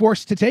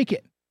forced to take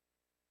it.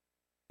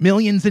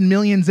 Millions and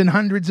millions and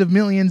hundreds of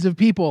millions of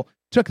people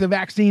took the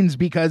vaccines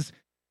because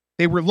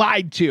they were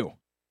lied to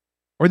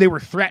or they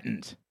were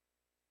threatened.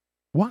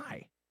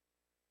 Why?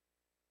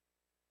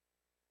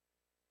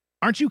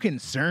 Aren't you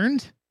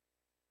concerned?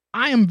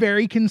 I am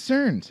very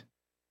concerned.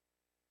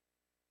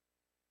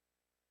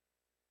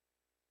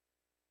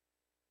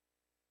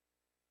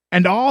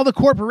 And all the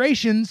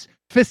corporations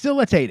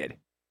facilitated. It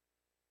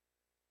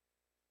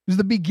was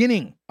the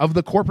beginning of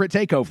the corporate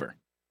takeover.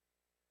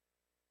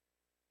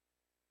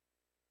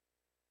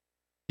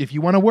 If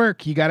you want to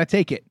work, you got to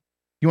take it.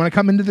 You want to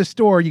come into the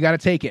store, you got to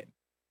take it.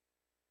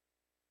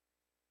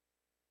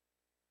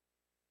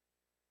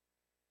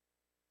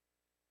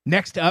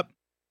 Next up,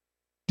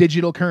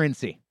 digital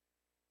currency.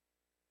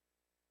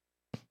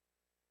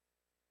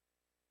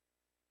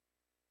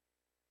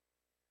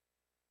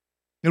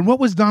 And what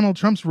was Donald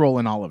Trump's role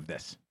in all of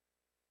this?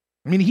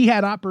 I mean, he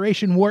had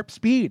Operation Warp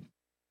Speed.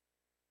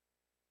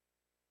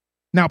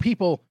 Now,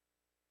 people,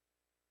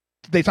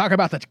 they talk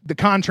about the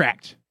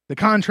contract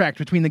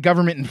between the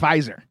government and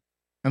Pfizer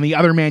and the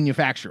other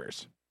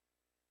manufacturers.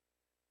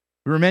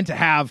 We were meant to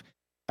have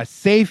a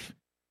safe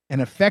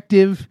and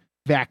effective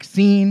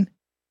vaccine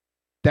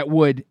that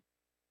would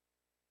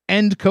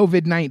end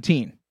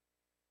COVID-19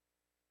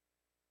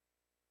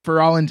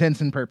 for all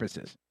intents and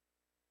purposes.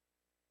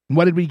 And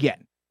what did we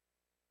get?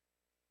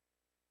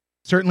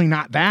 Certainly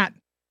not that.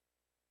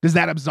 Does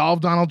that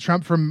absolve Donald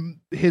Trump from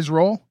his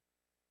role?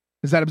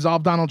 Does that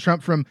absolve Donald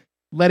Trump from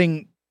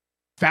letting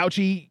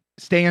Fauci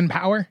stay in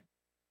power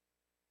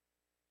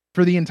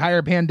for the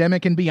entire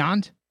pandemic and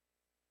beyond?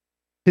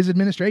 His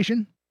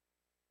administration?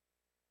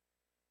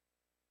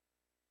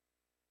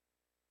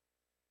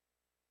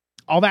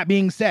 All that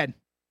being said,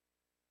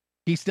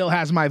 he still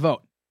has my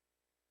vote.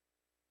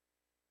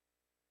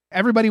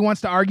 Everybody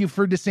wants to argue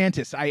for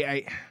DeSantis.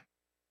 I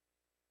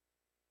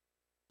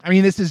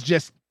mean, this is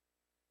just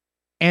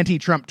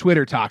anti-Trump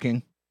Twitter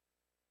talking.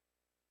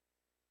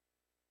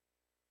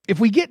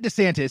 If we get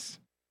DeSantis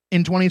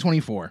in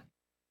 2024,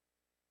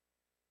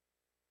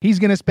 he's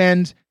going to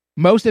spend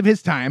most of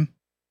his time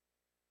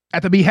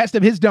at the behest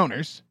of his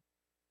donors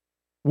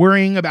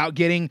worrying about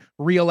getting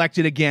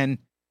reelected again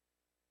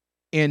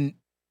in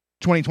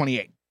 2028.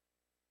 It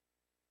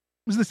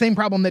was the same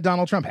problem that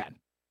Donald Trump had.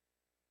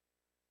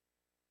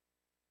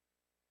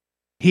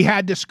 He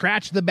had to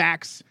scratch the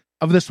backs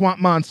of the swamp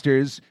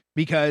monsters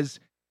because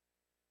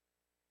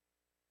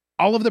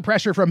all of the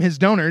pressure from his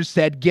donors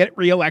said get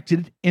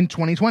reelected in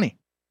 2020.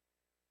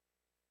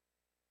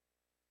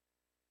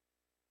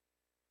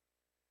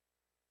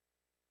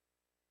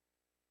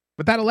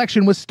 But that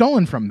election was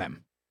stolen from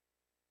them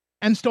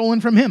and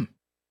stolen from him.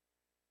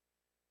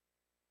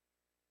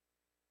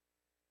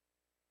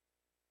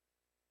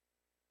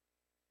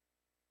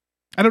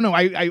 I don't know.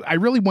 I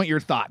really want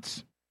your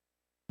thoughts.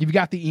 You've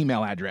got the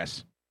email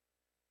address.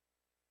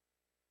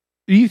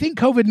 Do you think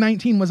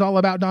COVID-19 was all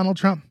about Donald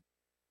Trump?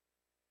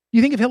 Do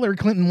you think if Hillary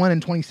Clinton won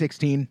in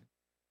 2016,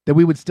 that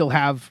we would still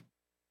have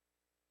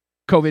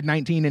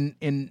COVID-19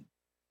 in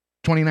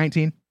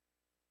 2019?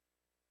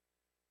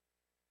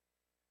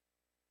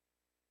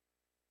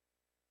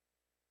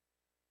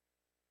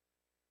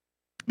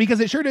 Because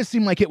it sure does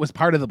seem like it was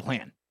part of the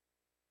plan.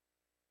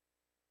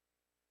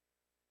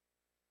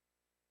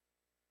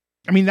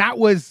 I mean,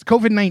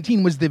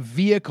 COVID-19 was the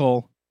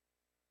vehicle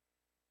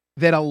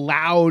that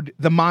allowed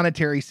the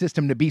monetary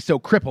system to be so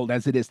crippled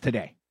as it is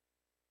today.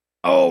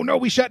 Oh, no,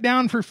 we shut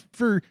down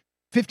for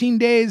 15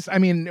 days. I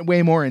mean,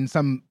 way more in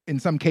some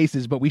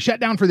cases, but we shut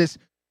down for this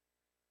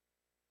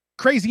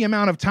crazy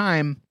amount of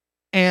time.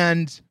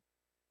 And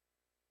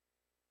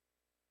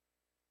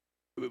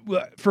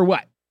for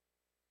what?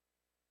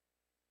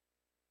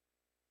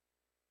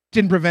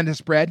 Didn't prevent a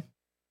spread.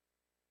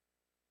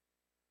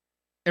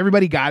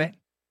 Everybody got it.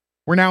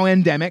 We're now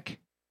endemic.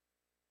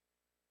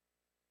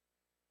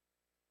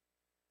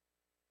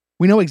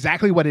 We know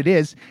exactly what it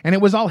is, and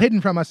it was all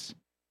hidden from us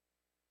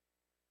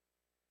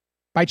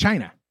by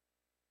China.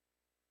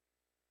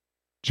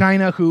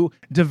 China, who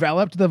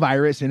developed the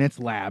virus in its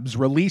labs,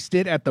 released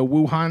it at the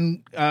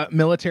Wuhan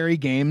military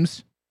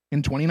games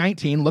in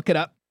 2019. Look it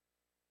up.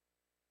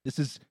 This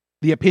is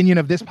the opinion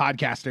of this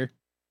podcaster.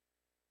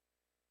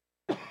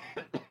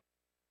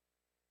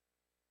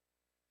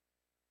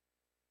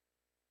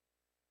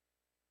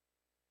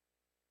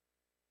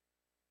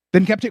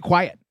 Then kept it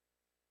quiet.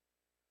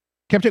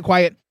 Kept it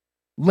quiet.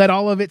 Let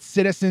all of its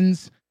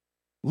citizens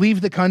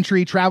leave the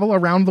country, travel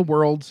around the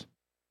world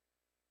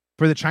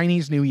for the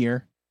Chinese New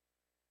Year.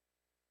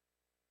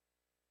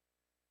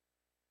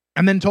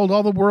 And then told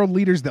all the world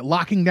leaders that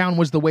locking down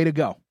was the way to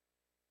go.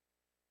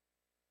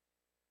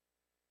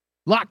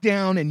 Lock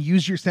down and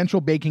use your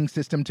central banking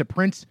system to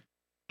print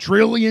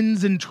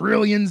trillions and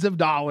trillions of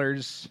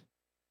dollars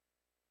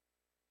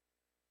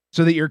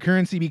so that your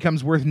currency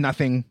becomes worth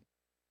nothing.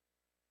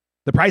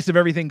 The price of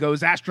everything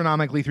goes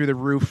astronomically through the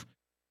roof,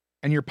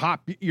 and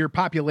your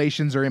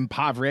populations are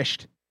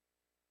impoverished.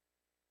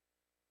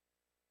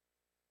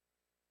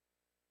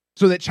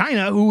 So that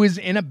China, who is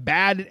in a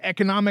bad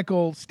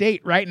economical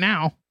state right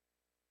now,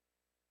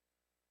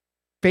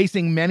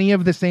 facing many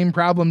of the same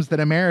problems that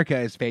America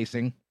is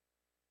facing,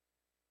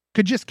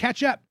 could just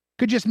catch up,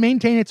 could just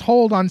maintain its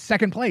hold on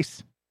second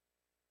place.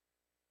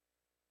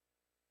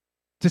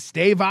 To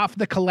stave off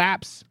the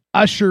collapse,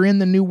 usher in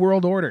the New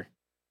World Order.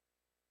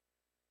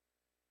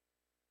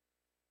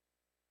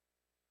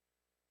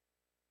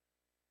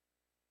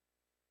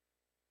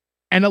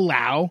 And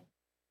allow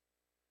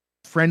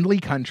friendly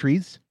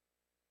countries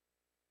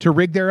to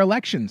rig their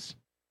elections.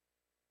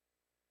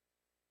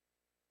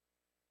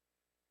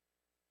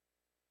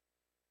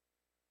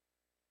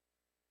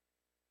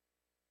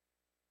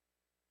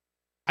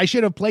 I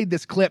should have played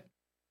this clip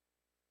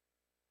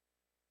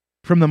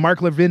from the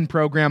Mark Levin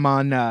program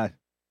on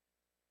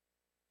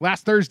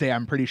last Thursday,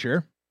 I'm pretty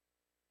sure.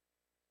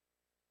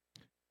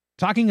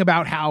 Talking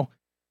about how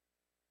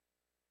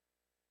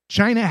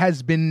China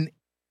has been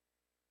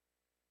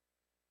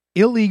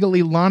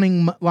illegally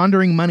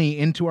laundering money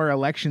into our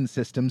election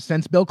system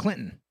since Bill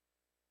Clinton.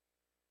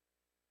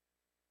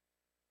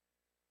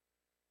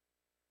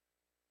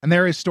 And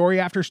there is story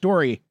after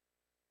story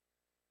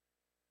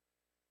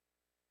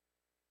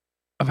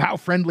of how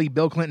friendly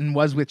Bill Clinton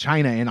was with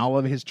China in all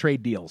of his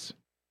trade deals.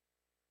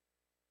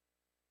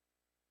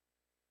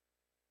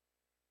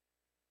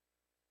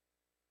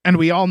 And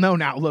we all know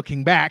now,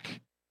 looking back,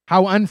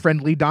 how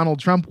unfriendly Donald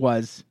Trump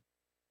was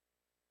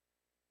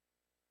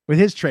with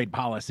his trade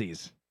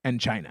policies and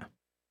China.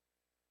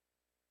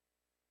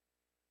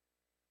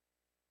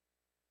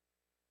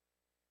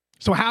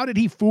 So how did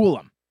he fool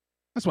them?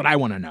 That's what I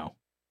want to know.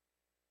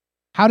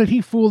 How did he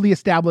fool the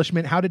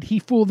establishment? How did he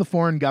fool the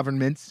foreign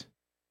governments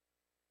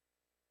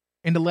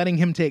into letting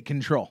him take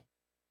control?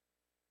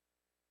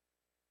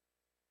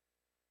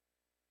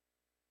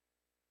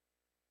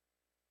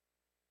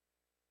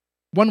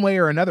 One way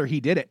or another, he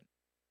did it.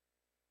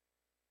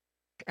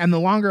 And the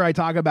longer I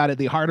talk about it,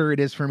 the harder it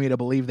is for me to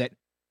believe that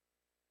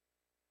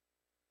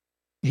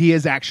he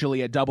is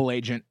actually a double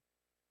agent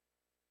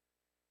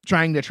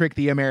trying to trick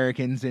the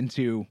Americans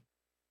into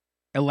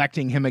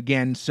electing him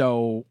again.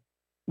 So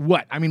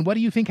what? I mean, what do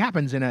you think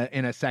happens in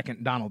a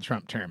second Donald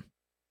Trump term?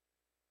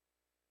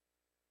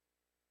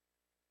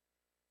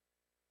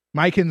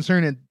 My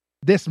concern at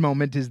this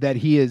moment is that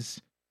he is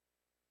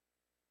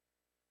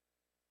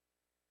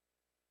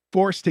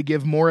forced to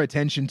give more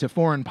attention to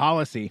foreign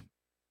policy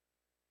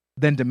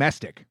than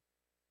domestic.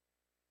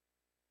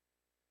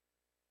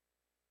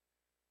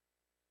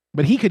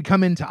 But he could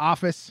come into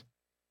office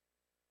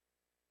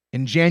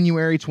in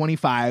January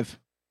 25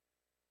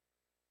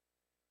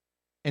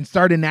 and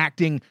start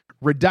enacting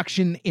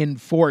reduction in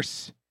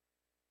force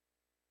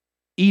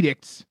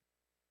edicts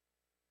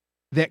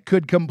that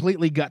could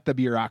completely gut the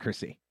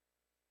bureaucracy.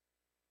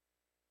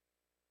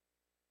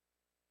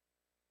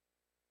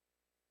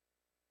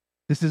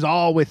 This is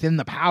all within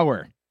the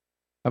power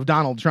of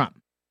Donald Trump.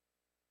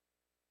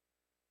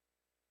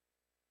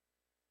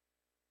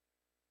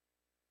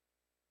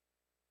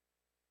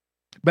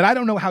 But I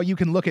don't know how you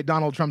can look at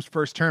Donald Trump's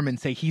first term and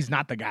say he's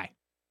not the guy.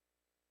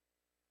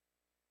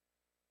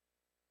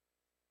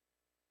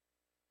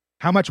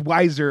 How much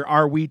wiser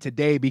are we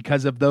today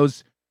because of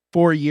those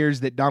 4 years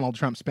that Donald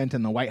Trump spent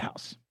in the White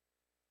House?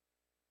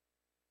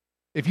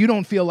 If you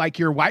don't feel like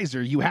you're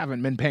wiser, you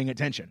haven't been paying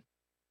attention.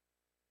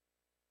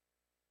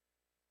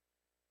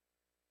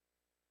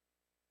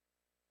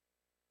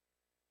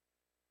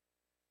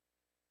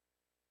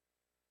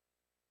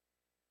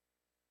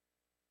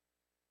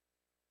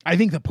 I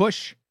think the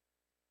push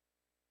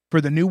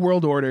for the New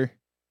World Order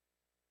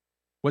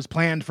was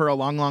planned for a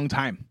long, long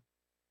time.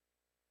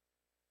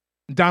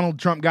 Donald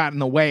Trump got in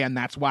the way, and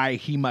that's why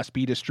he must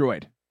be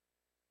destroyed.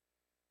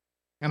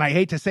 And I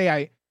hate to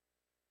say,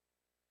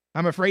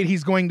 I'm afraid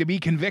he's going to be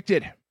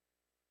convicted.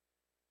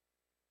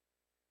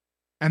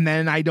 And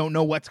then I don't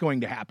know what's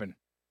going to happen.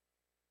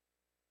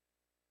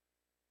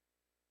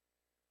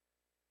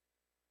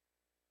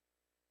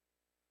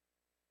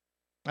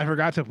 I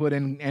forgot to put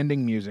in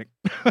ending music.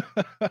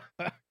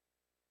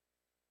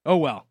 Oh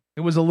well,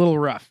 it was a little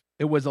rough.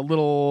 It was a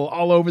little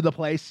all over the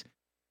place.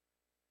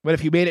 But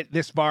if you made it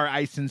this far,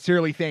 I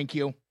sincerely thank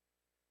you.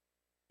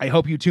 I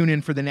hope you tune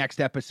in for the next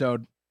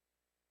episode.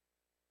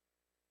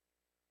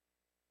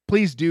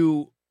 Please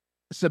do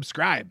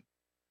subscribe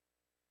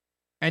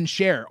and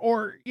share,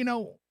 or,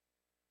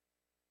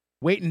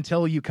 wait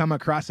until you come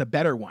across a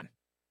better one,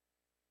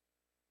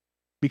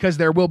 because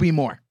there will be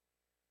more.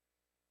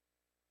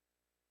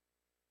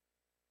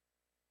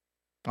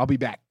 I'll be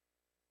back.